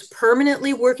workers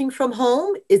permanently working from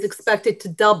home is expected to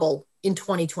double in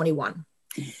 2021.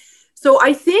 So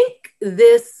I think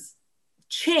this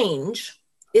change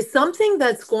is something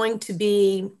that's going to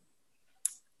be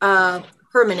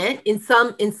permanent in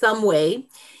some way.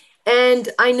 And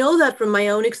I know that from my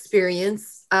own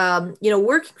experience,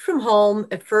 working from home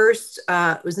at first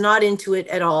was not into it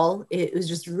at all. It was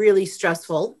just really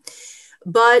stressful.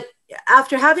 But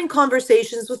after having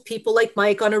conversations with people like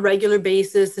Mike on a regular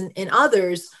basis and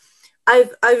others,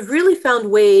 I've really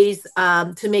found ways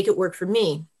to make it work for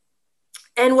me.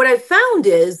 And what I've found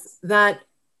is that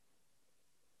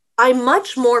I'm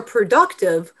much more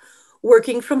productive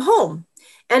working from home.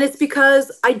 And it's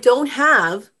because I don't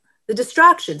have the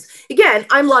distractions. Again,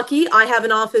 I'm lucky. I have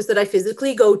an office that I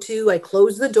physically go to. I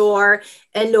close the door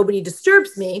and nobody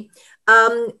disturbs me.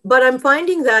 But I'm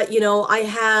finding that, I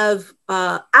have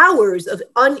hours of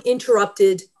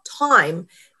uninterrupted time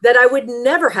that I would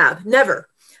never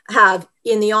have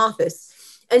in the office.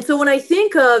 And so when I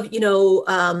think of,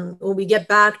 when we get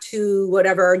back to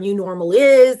whatever our new normal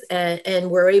is and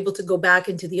we're able to go back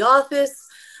into the office,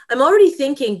 I'm already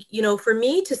thinking, for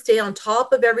me to stay on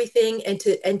top of everything and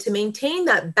to maintain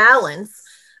that balance,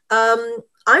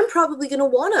 I'm probably going to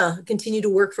want to continue to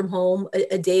work from home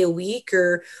a day a week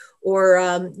or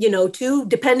two,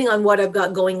 depending on what I've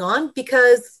got going on,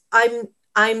 because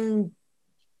I'm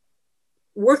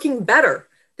working better.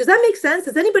 Does that make sense?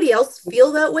 Does anybody else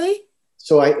feel that way?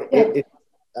 So I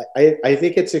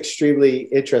think it's extremely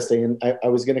interesting. And I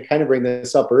was going to kind of bring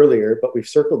this up earlier, but we've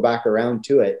circled back around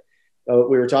to it.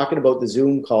 We were talking about the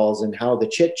Zoom calls and how the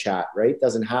chit chat, right,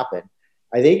 doesn't happen.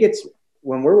 I think it's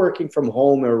when we're working from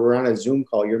home or we're on a Zoom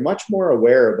call, you're much more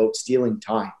aware about stealing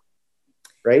time,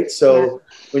 right? So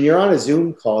when you're on a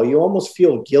Zoom call, you almost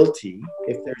feel guilty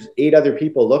if there's 8 other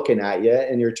people looking at you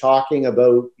and you're talking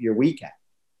about your weekend,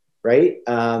 right?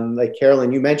 Like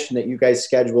Carolyn, you mentioned that you guys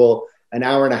schedule an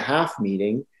hour and a half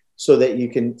meeting so that you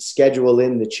can schedule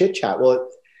in the chit chat. Well,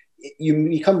 you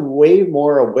become way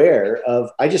more aware of,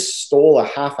 I just stole a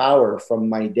half hour from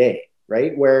my day,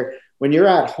 right? Where when you're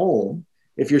at home,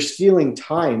 if you're stealing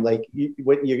time, like you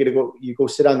go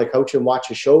sit on the couch and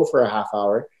watch a show for a half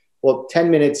hour. Well,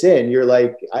 10 minutes in, you're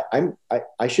like,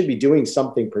 I should be doing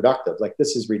something productive. Like,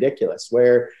 this is ridiculous.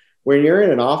 Where when you're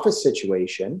in an office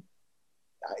situation,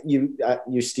 you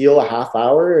steal a half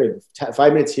hour,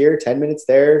 5 minutes here, 10 minutes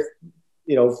there,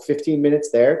 15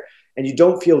 minutes there. And you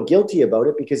don't feel guilty about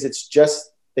it because it's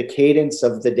just the cadence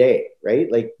of the day,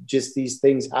 right? Like, just these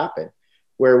things happen.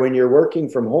 Where when you're working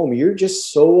from home, you're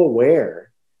just so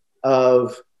aware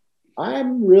of,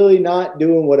 I'm really not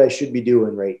doing what I should be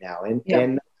doing right now.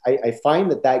 And I find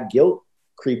that guilt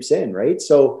creeps in, right?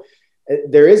 So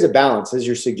there is a balance, as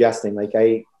you're suggesting. Like,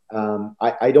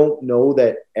 I don't know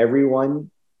that everyone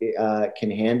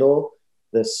can handle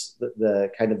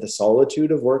the kind of the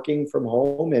solitude of working from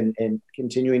home and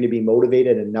continuing to be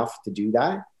motivated enough to do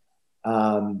that.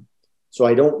 So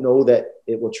I don't know that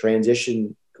it will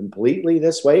transition completely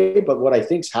this way, but what I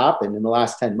think's happened in the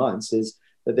last 10 months is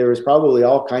that there was probably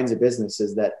all kinds of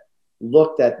businesses that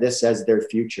looked at this as their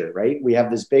future, right? We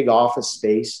have this big office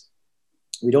space.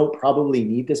 We don't probably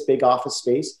need this big office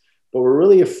space, but we're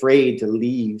really afraid to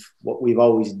leave what we've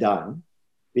always done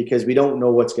because we don't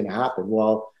know what's going to happen.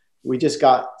 Well, we just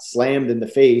got slammed in the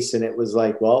face and it was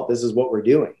like, well, this is what we're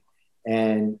doing.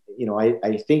 And,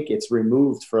 I think it's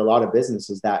removed for a lot of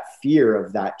businesses that fear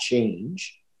of that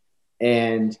change.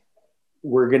 And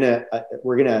we're going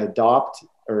to adopt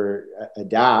or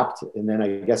adapt, and then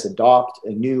I guess adopt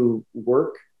a new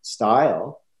work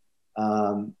style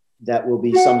that will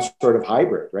be some sort of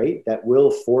hybrid, right? That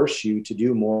will force you to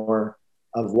do more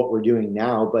of what we're doing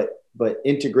now, but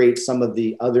integrate some of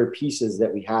the other pieces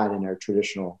that we had in our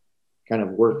traditional kind of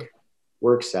work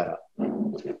setup.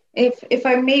 If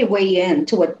I may weigh in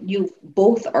to what you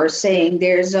both are saying,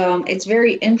 there's it's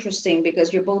very interesting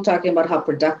because you're both talking about how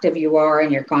productive you are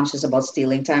and you're conscious about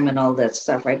stealing time and all that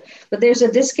stuff, right? But there's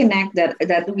a disconnect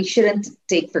that we shouldn't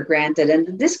take for granted. And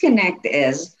the disconnect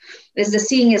is the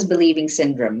seeing is believing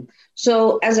syndrome.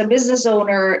 So as a business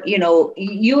owner,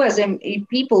 you as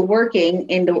people working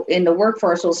in the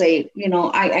workforce will say,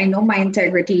 I know my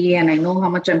integrity and I know how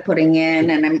much I'm putting in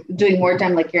and I'm doing more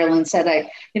time. Like Carolyn said,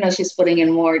 she's putting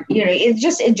in more, it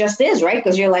just is, right?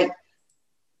 Because you're like,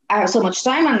 I have so much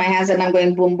time on my hands and I'm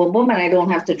going boom, boom, boom, and I don't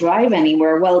have to drive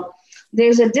anywhere. Well,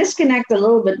 there's a disconnect a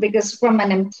little bit, because from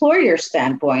an employer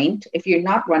standpoint, if you're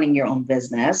not running your own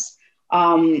business,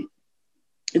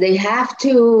 they have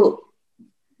to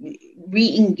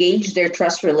re-engage their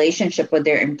trust relationship with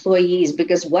their employees,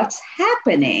 because what's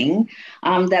happening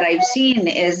that I've seen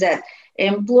is that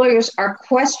employers are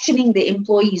questioning the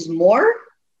employees more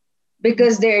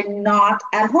because they're not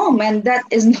at home, and that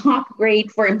is not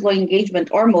great for employee engagement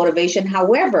or motivation.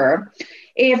 However,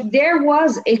 if there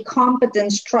was a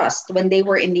competence trust when they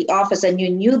were in the office and you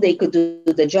knew they could do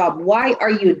the job, why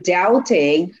are you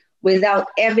doubting without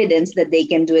evidence that they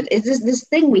can do it? It's this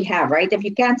thing we have, right? If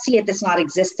you can't see it, it's not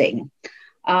existing.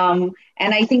 And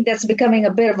I think that's becoming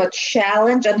a bit of a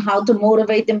challenge on how to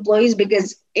motivate employees,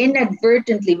 because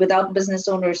inadvertently, without business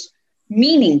owners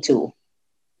meaning to,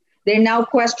 they're now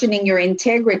questioning your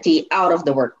integrity out of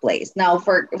the workplace. Now,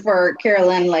 for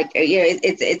Carolyn, like,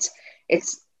 it's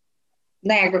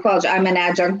Niagara College. I'm an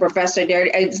adjunct professor there.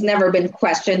 It's never been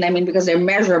questioned. I mean, because there are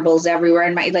measurables everywhere.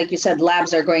 And like you said,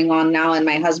 labs are going on now. And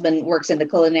my husband works in the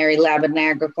culinary lab at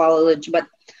Niagara College. But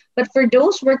for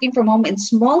those working from home in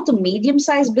small to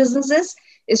medium-sized businesses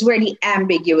is where the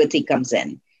ambiguity comes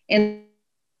in. In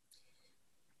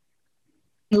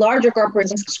larger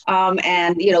corporations,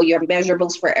 and you have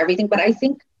measurables for everything. But I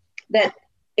think that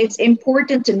it's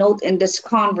important to note in this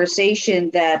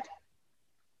conversation that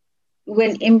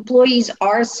when employees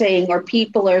are saying, or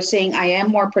people are saying, I am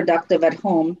more productive at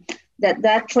home,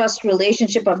 that trust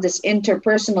relationship of this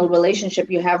interpersonal relationship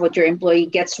you have with your employee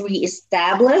gets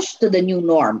reestablished to the new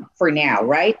norm for now,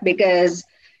 right? Because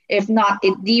if not,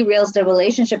 it derails the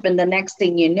relationship. And the next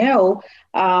thing you know,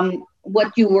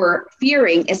 what you were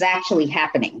fearing is actually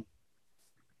happening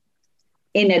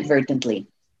inadvertently.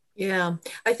 Yeah.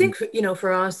 I think,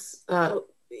 for us,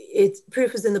 it's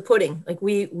proof is in the pudding. Like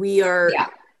we are,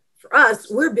 for us,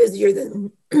 we're busier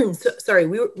than,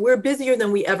 we're busier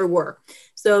than we ever were.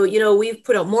 So, we've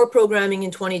put out more programming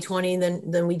in 2020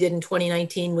 than we did in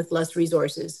 2019 with less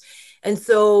resources. And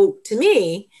so to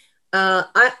me,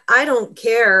 I don't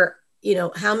care,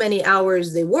 how many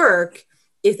hours they work.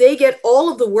 If they get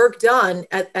all of the work done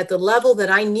at the level that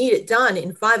I need it done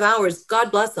in 5 hours, God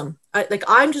bless them. I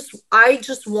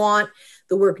just want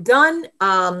the work done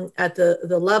at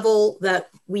the level that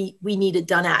we need it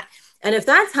done at. And if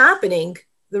that's happening,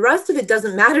 the rest of it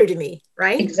doesn't matter to me,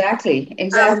 right? Exactly.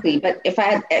 But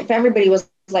if everybody was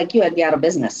like you, I'd be out of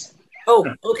business. Oh,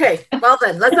 okay. Well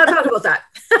then, let's not talk about that.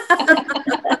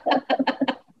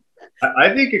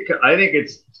 I think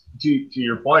it's to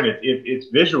your point. It's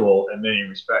visual in many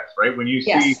respects, right? When you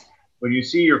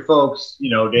see your folks,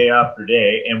 day after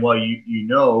day, and while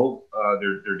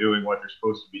they're doing what they're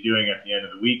supposed to be doing at the end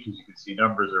of the week, because you can see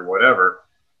numbers or whatever.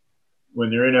 When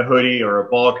they're in a hoodie or a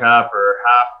ball cap or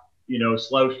half,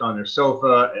 slouched on their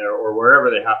sofa or wherever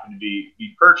they happen to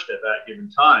be perched at that given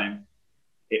time,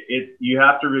 you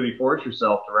have to really force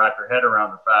yourself to wrap your head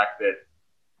around the fact that,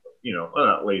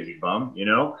 not lazy bum,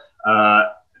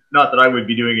 not that I would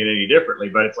be doing it any differently,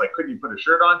 but it's like, couldn't you put a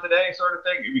shirt on today, sort of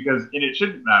thing? Because it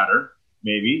shouldn't matter.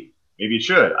 Maybe it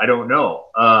should. I don't know.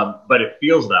 But it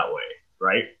feels that way,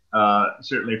 right?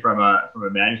 Certainly from a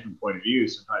management point of view,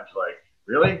 sometimes you're like,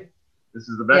 really? This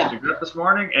is the best you got this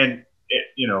morning? And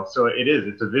so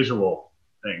it's a visual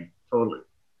thing. Totally.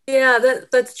 Yeah,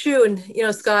 that's true.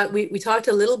 And, Scott, we talked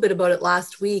a little bit about it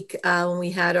last week when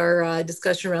we had our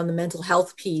discussion around the mental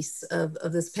health piece of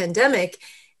this pandemic.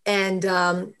 And,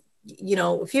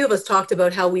 a few of us talked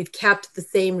about how we've kept the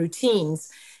same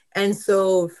routines. And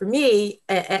so for me,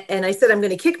 and I said, I'm going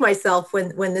to kick myself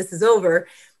when this is over,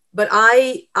 but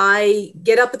I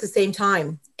get up at the same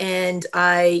time and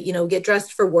I, get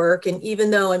dressed for work. And even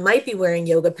though I might be wearing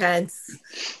yoga pants,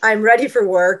 I'm ready for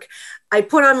work. I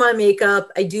put on my makeup,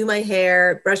 I do my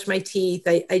hair, brush my teeth.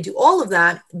 I do all of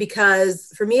that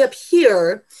because for me up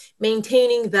here,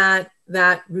 maintaining that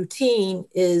routine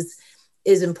is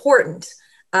important.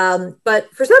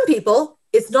 But for some people,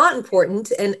 it's not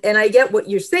important. And I get what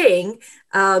you're saying.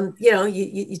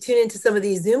 You tune into some of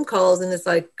these Zoom calls and it's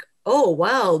like, oh,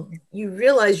 wow, you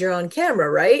realize you're on camera,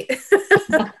 right?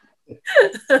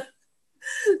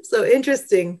 So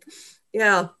interesting.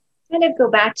 Yeah. Kind of go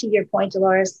back to your point,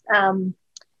 Dolores.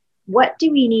 What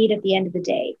do we need at the end of the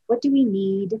day? What do we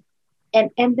need?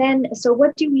 And then, so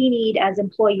what do we need as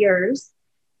employers?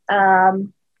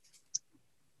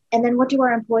 And then what do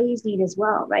our employees need as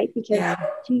well, right? Because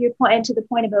to your point, and to the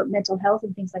point about mental health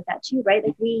and things like that too, right?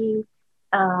 Like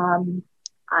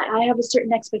I have a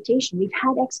certain expectation. We've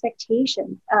had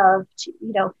expectations of,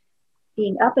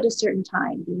 being up at a certain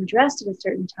time, being dressed at a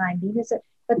certain time,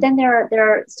 but then there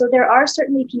are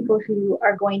certainly people who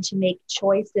are going to make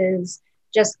choices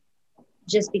just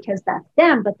just because that's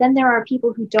them. But then there are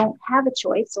people who don't have a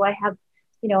choice. So I have,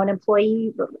 an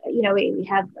employee, we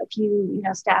have a few,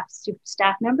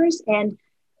 staff members, and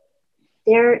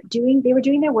they were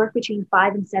doing their work between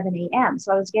 5 and 7 a.m.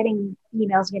 So I was getting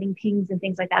emails, getting pings and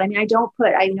things like that. I mean,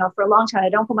 for a long time, I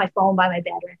don't put my phone by my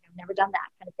bed, or I've never done that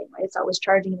kind of thing, right? It's always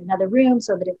charging in another room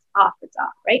so that it's off,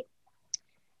 right?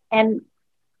 And,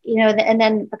 and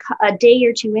then a day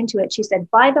or two into it, she said,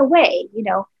 by the way,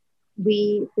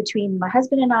 between my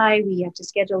husband and I, we have to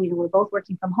schedule, we're both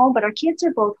working from home, but our kids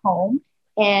are both home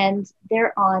and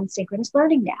they're on synchronous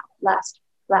learning now. Last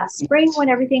spring, when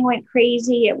everything went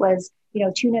crazy, it was,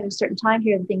 tune in at a certain time,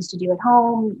 here are the things to do at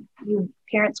home. You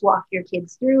parents walk your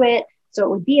kids through it. So it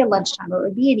would be a lunchtime, or it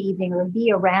would be an evening, or it would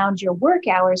be around your work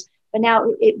hours. But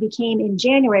now it became, in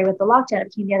January with the lockdown,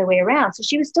 it became the other way around. So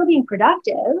she was still being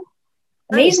productive,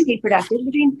 amazingly productive,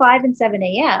 between 5 and 7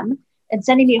 a.m. and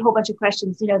sending me a whole bunch of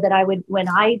questions, that I would, when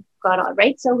I got on,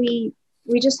 right? So we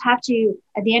just have to,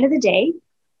 at the end of the day,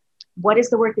 what is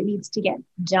the work that needs to get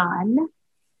done?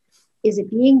 Is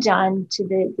it being done to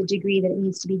the degree that it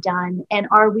needs to be done? And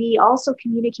are we also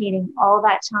communicating all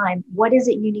that time? What is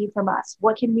it you need from us?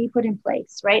 What can we put in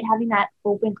place, right? Having that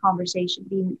open conversation,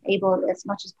 being able as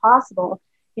much as possible.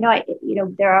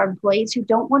 There are employees who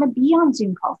don't want to be on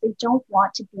Zoom calls. They don't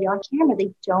want to be on camera.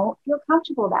 They don't feel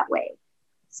comfortable that way.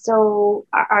 So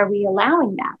are we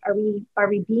allowing that? Are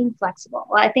we being flexible?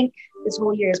 Well, I think this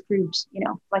whole year has proved,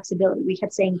 flexibility. We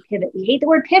kept saying pivot. We hate the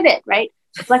word pivot, right?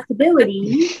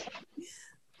 Flexibility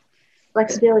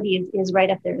is right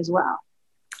up there as well.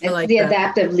 It's like the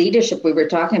adaptive leadership we were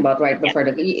talking about right before.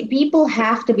 Yeah. People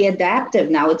have to be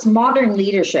adaptive now. It's modern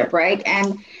leadership, right?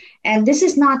 And this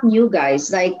is not new,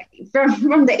 guys. Like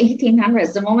from the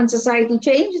 1800s, the moment society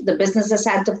changed, the businesses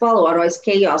had to follow, otherwise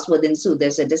chaos would ensue.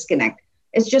 There's a disconnect.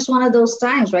 It's just one of those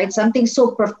times, right? Something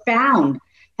so profound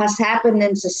has happened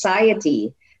in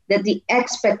society that the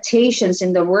expectations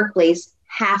in the workplace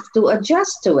have to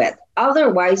adjust to it.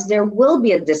 Otherwise, there will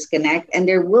be a disconnect, and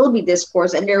there will be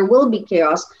discourse, and there will be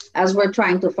chaos as we're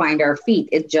trying to find our feet.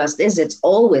 It just is. It's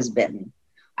always been.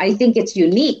 I think it's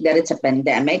unique that it's a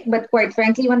pandemic, but quite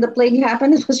frankly, when the plague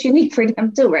happened, it was unique for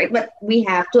them too, right? But we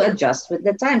have to adjust with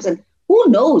the times. And who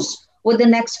knows what the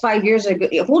next 5 years are,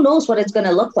 who knows what it's going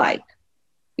to look like?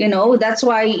 That's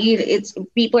why it's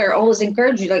people are always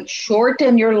encouraging, like,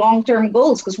 shorten your long-term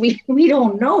goals, because we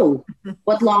don't know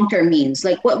what long-term means.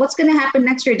 Like what's going to happen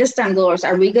next year this time, Dolores?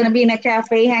 Are we going to be in a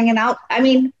cafe hanging out? I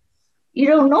mean, you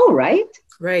don't know, right?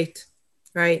 Right.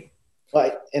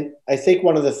 Well, and I think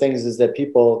one of the things is that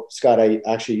people, Scott, I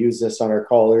actually used this on our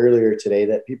call earlier today,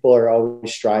 that people are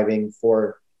always striving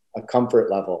for a comfort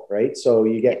level, right? So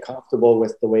you get comfortable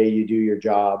with the way you do your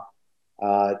job,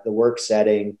 the work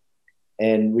setting,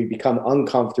 and we become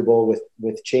uncomfortable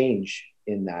with change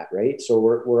in that, right? So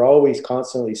we're always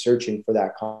constantly searching for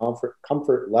that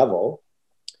comfort level.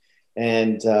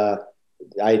 And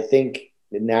I think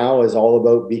now is all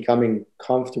about becoming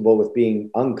comfortable with being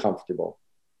uncomfortable,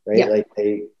 right? Yeah. Like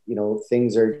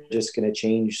things are just going to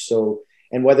change. So,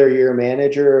 and whether you're a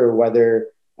manager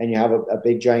and you have a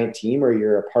big giant team, or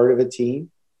you're a part of a team,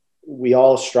 we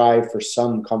all strive for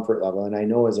some comfort level. And I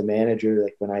know as a manager,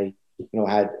 like when I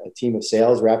had a team of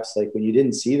sales reps, like when you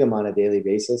didn't see them on a daily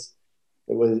basis,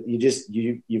 it was,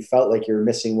 you felt like you were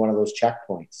missing one of those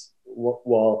checkpoints.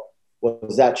 Well,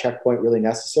 was that checkpoint really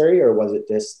necessary, or was it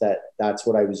just that's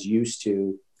what I was used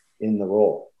to in the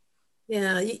role?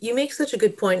 Yeah, you make such a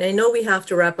good point. I know we have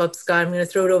to wrap up, Scott. I'm going to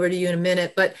throw it over to you in a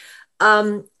minute, but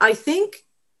I think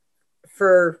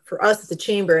for us at the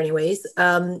chamber anyways,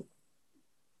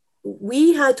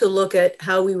 we had to look at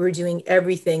how we were doing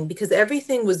everything, because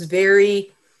everything was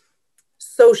very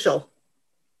social.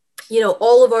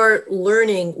 All of our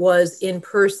learning was in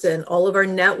person. All of our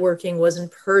networking was in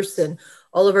person.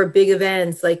 All of our big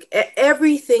events, like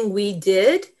everything we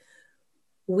did,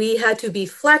 we had to be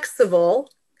flexible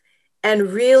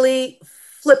and really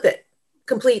flip it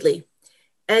completely.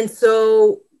 And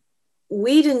so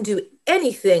we didn't do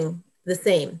anything the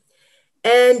same.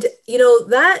 And,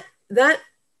 that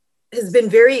has been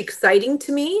very exciting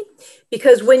to me,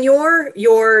 because when you're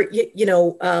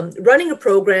running a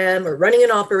program or running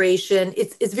an operation,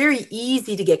 it's very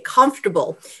easy to get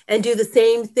comfortable and do the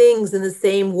same things in the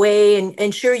same way.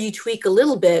 And sure, you tweak a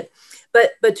little bit,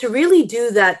 but to really do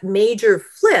that major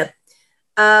flip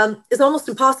is almost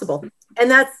impossible. And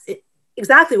that's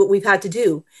exactly what we've had to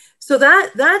do. So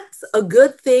that's a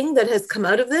good thing that has come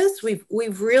out of this.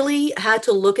 We've really had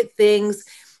to look at things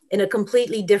in a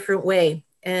completely different way.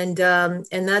 And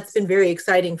that's been very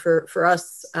exciting for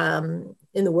us in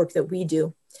the work that we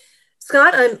do.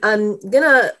 Scott, I'm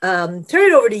gonna turn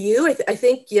it over to you. I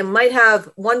think you might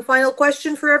have one final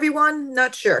question for everyone.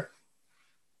 Not sure.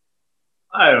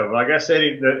 I don't know. Like I said,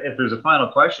 if there's a final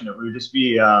question, it would just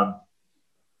be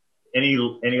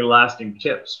any lasting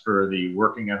tips for the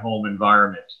working at home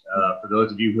environment for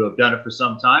those of you who have done it for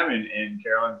some time, and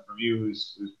Carolyn, from you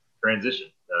who's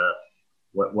transitioned.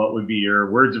 What would be your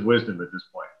words of wisdom at this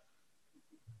point?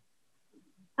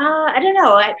 I don't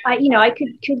know. I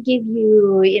could give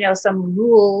you, some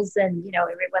rules, and,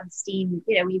 everyone's seen,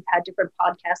 we've had different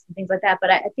podcasts and things like that. But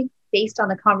I think based on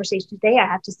the conversation today, I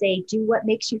have to say, do what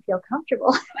makes you feel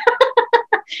comfortable.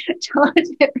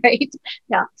 Right?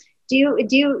 Yeah. Do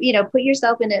put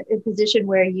yourself in a position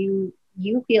where you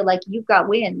feel like you've got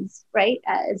wins, right?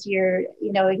 As you're,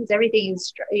 because everything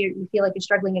is, you feel like you're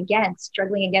struggling against,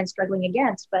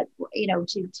 but,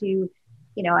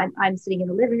 I'm sitting in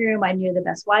the living room. I'm near the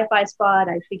best Wi-Fi spot.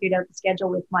 I figured out the schedule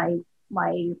with my,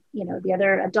 the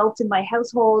other adults in my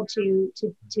household to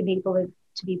be able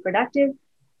to be productive.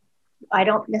 I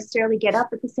don't necessarily get up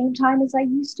at the same time as I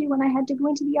used to when I had to go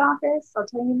into the office. I'll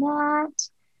tell you that,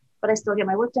 but I still get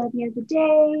my work done at the end of the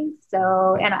day.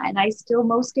 So, and I still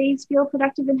most days feel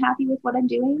productive and happy with what I'm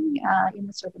doing in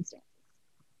the circumstances.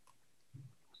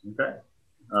 Okay.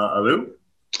 Alou?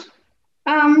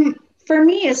 For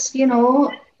me, it's,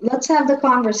 let's have the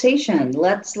conversation.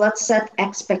 Let's set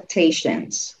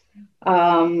expectations.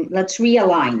 Let's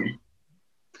realign.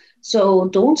 So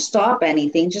don't stop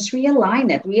anything, just realign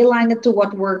it. Realign it to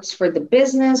what works for the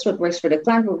business, what works for the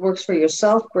client, what works for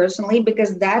yourself personally,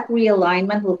 because that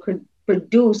realignment will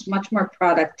produce much more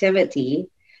productivity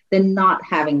than not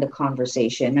having the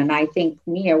conversation. And I think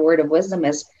a word of wisdom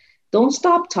is don't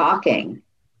stop talking.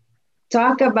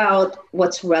 Talk about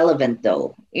what's relevant,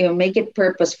 though. Make it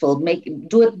purposeful.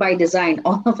 Do it by design.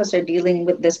 All of us are dealing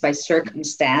with this by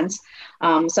circumstance.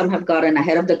 Some have gotten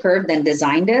ahead of the curve, then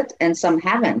designed it, and some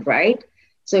haven't, right?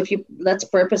 So let's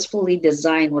purposefully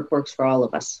design what works for all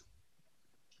of us.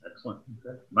 Excellent.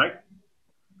 Okay. Mike?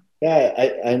 Yeah,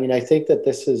 I think that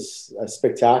this is a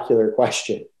spectacular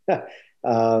question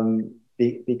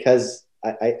because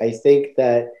I think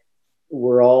that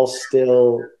we're all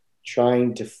still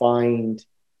trying to find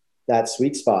that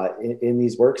sweet spot in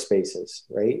these workspaces,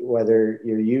 right? Whether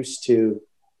you're used to,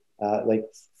 like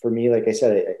for me, like I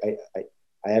said,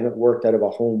 I haven't worked out of a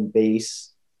home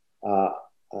base.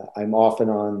 I'm often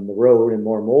on the road and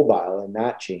more mobile, and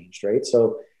that changed, right?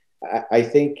 So I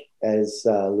think, as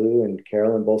Lou and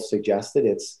Carolyn both suggested,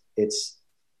 it's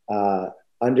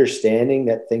understanding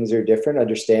that things are different,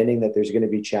 understanding that there's going to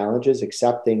be challenges,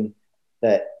 accepting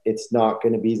that it's not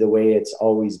going to be the way it's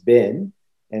always been,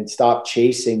 and stop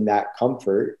chasing that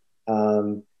comfort,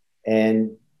 and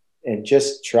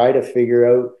just try to figure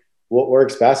out what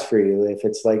works best for you. If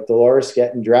it's like Dolores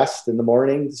getting dressed in the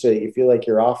morning so that you feel like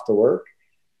you're off to work,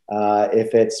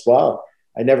 if it's, well,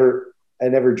 I never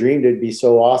dreamed it'd be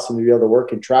so awesome to be able to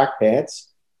work in track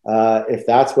pants. If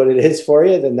that's what it is for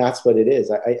you, then that's what it is.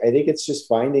 I think it's just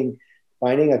finding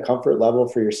a comfort level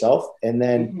for yourself. And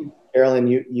then Carolyn,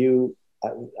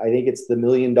 I think it's the $1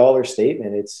 million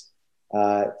statement. It's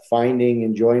finding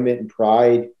enjoyment and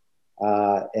pride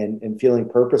and feeling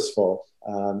purposeful.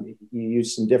 You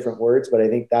use some different words, but I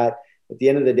think that at the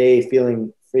end of the day,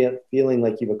 feeling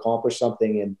like you've accomplished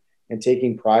something and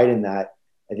taking pride in that,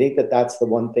 I think that's the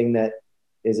one thing that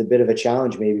is a bit of a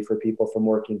challenge maybe for people from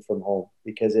working from home,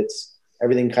 because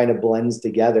everything kind of blends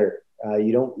together.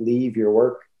 You don't leave your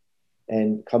work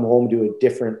and come home to a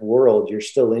different world. You're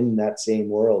still in that same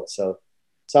world. So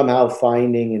somehow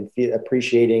finding and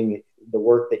appreciating the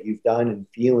work that you've done and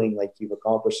feeling like you've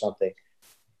accomplished something,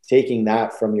 taking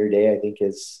that from your day, I think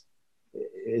is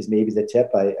maybe the tip.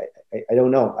 I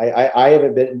don't know. I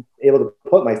haven't been able to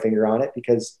put my finger on it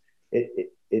because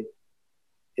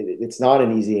it's not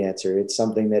an easy answer. It's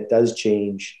something that does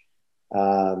change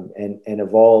and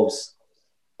evolves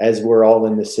as we're all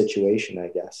in this situation, I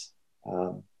guess.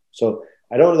 So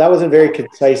that wasn't a very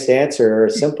concise answer or a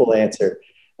simple answer.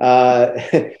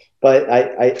 But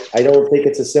I don't think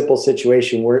it's a simple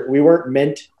situation. We weren't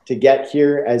meant to get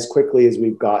here as quickly as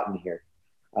we've gotten here.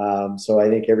 So I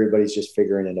think everybody's just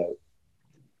figuring it out.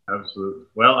 Absolutely.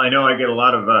 Well, I know I get a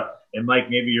lot of, and Mike,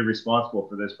 maybe you're responsible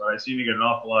for this, but I seem to get an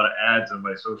awful lot of ads on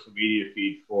my social media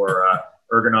feed for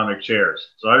ergonomic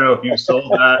chairs. So I don't know if you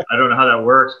sold that. I don't know how that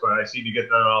works, but I seem to get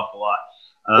that an awful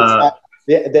lot.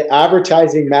 The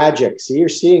advertising magic. See, you're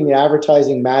seeing the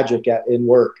advertising magic in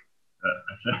work.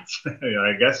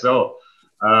 I guess so.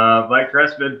 Mike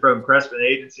Crespin from Crespin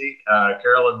Agency,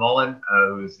 Carolyn Mullen,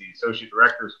 who is the Associate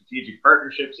Director of Strategic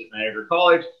Partnerships at Niagara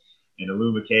College, and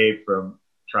Alou McCabe from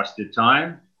Trusted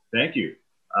Time. Thank you.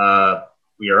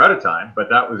 we are out of time, but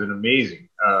that was an amazing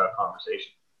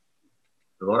conversation.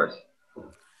 Dolores?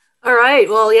 All right.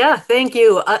 Well, yeah, thank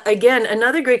you. Again,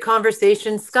 another great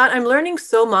conversation. Scott, I'm learning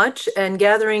so much and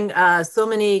gathering so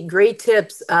many great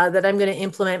tips that I'm going to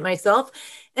implement myself.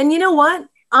 And you know what?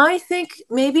 I think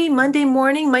maybe Monday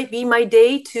morning might be my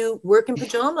day to work in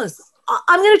pajamas.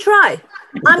 I'm going to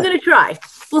try.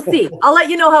 We'll see. I'll let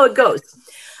you know how it goes.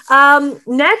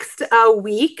 Next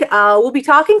week, we'll be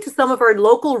talking to some of our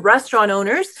local restaurant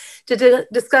owners to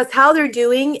discuss how they're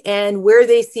doing and where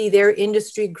they see their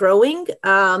industry growing.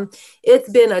 It's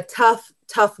been a tough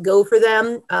go for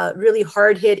them, really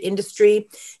hard hit industry.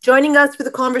 Joining us for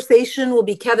the conversation will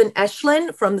be Kevin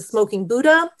Eshlin from the Smoking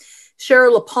Buddha,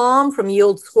 Cheryl LaPalme from Ye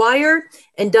Olde Squire,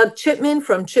 and Doug Chipman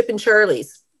from Chip and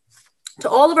Charlie's. To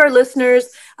all of our listeners,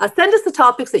 send us the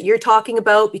topics that you're talking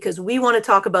about because we want to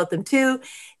talk about them too.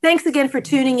 Thanks again for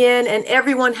tuning in, and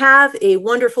everyone have a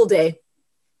wonderful day.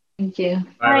 Thank you.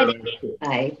 Bye.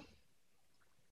 Bye.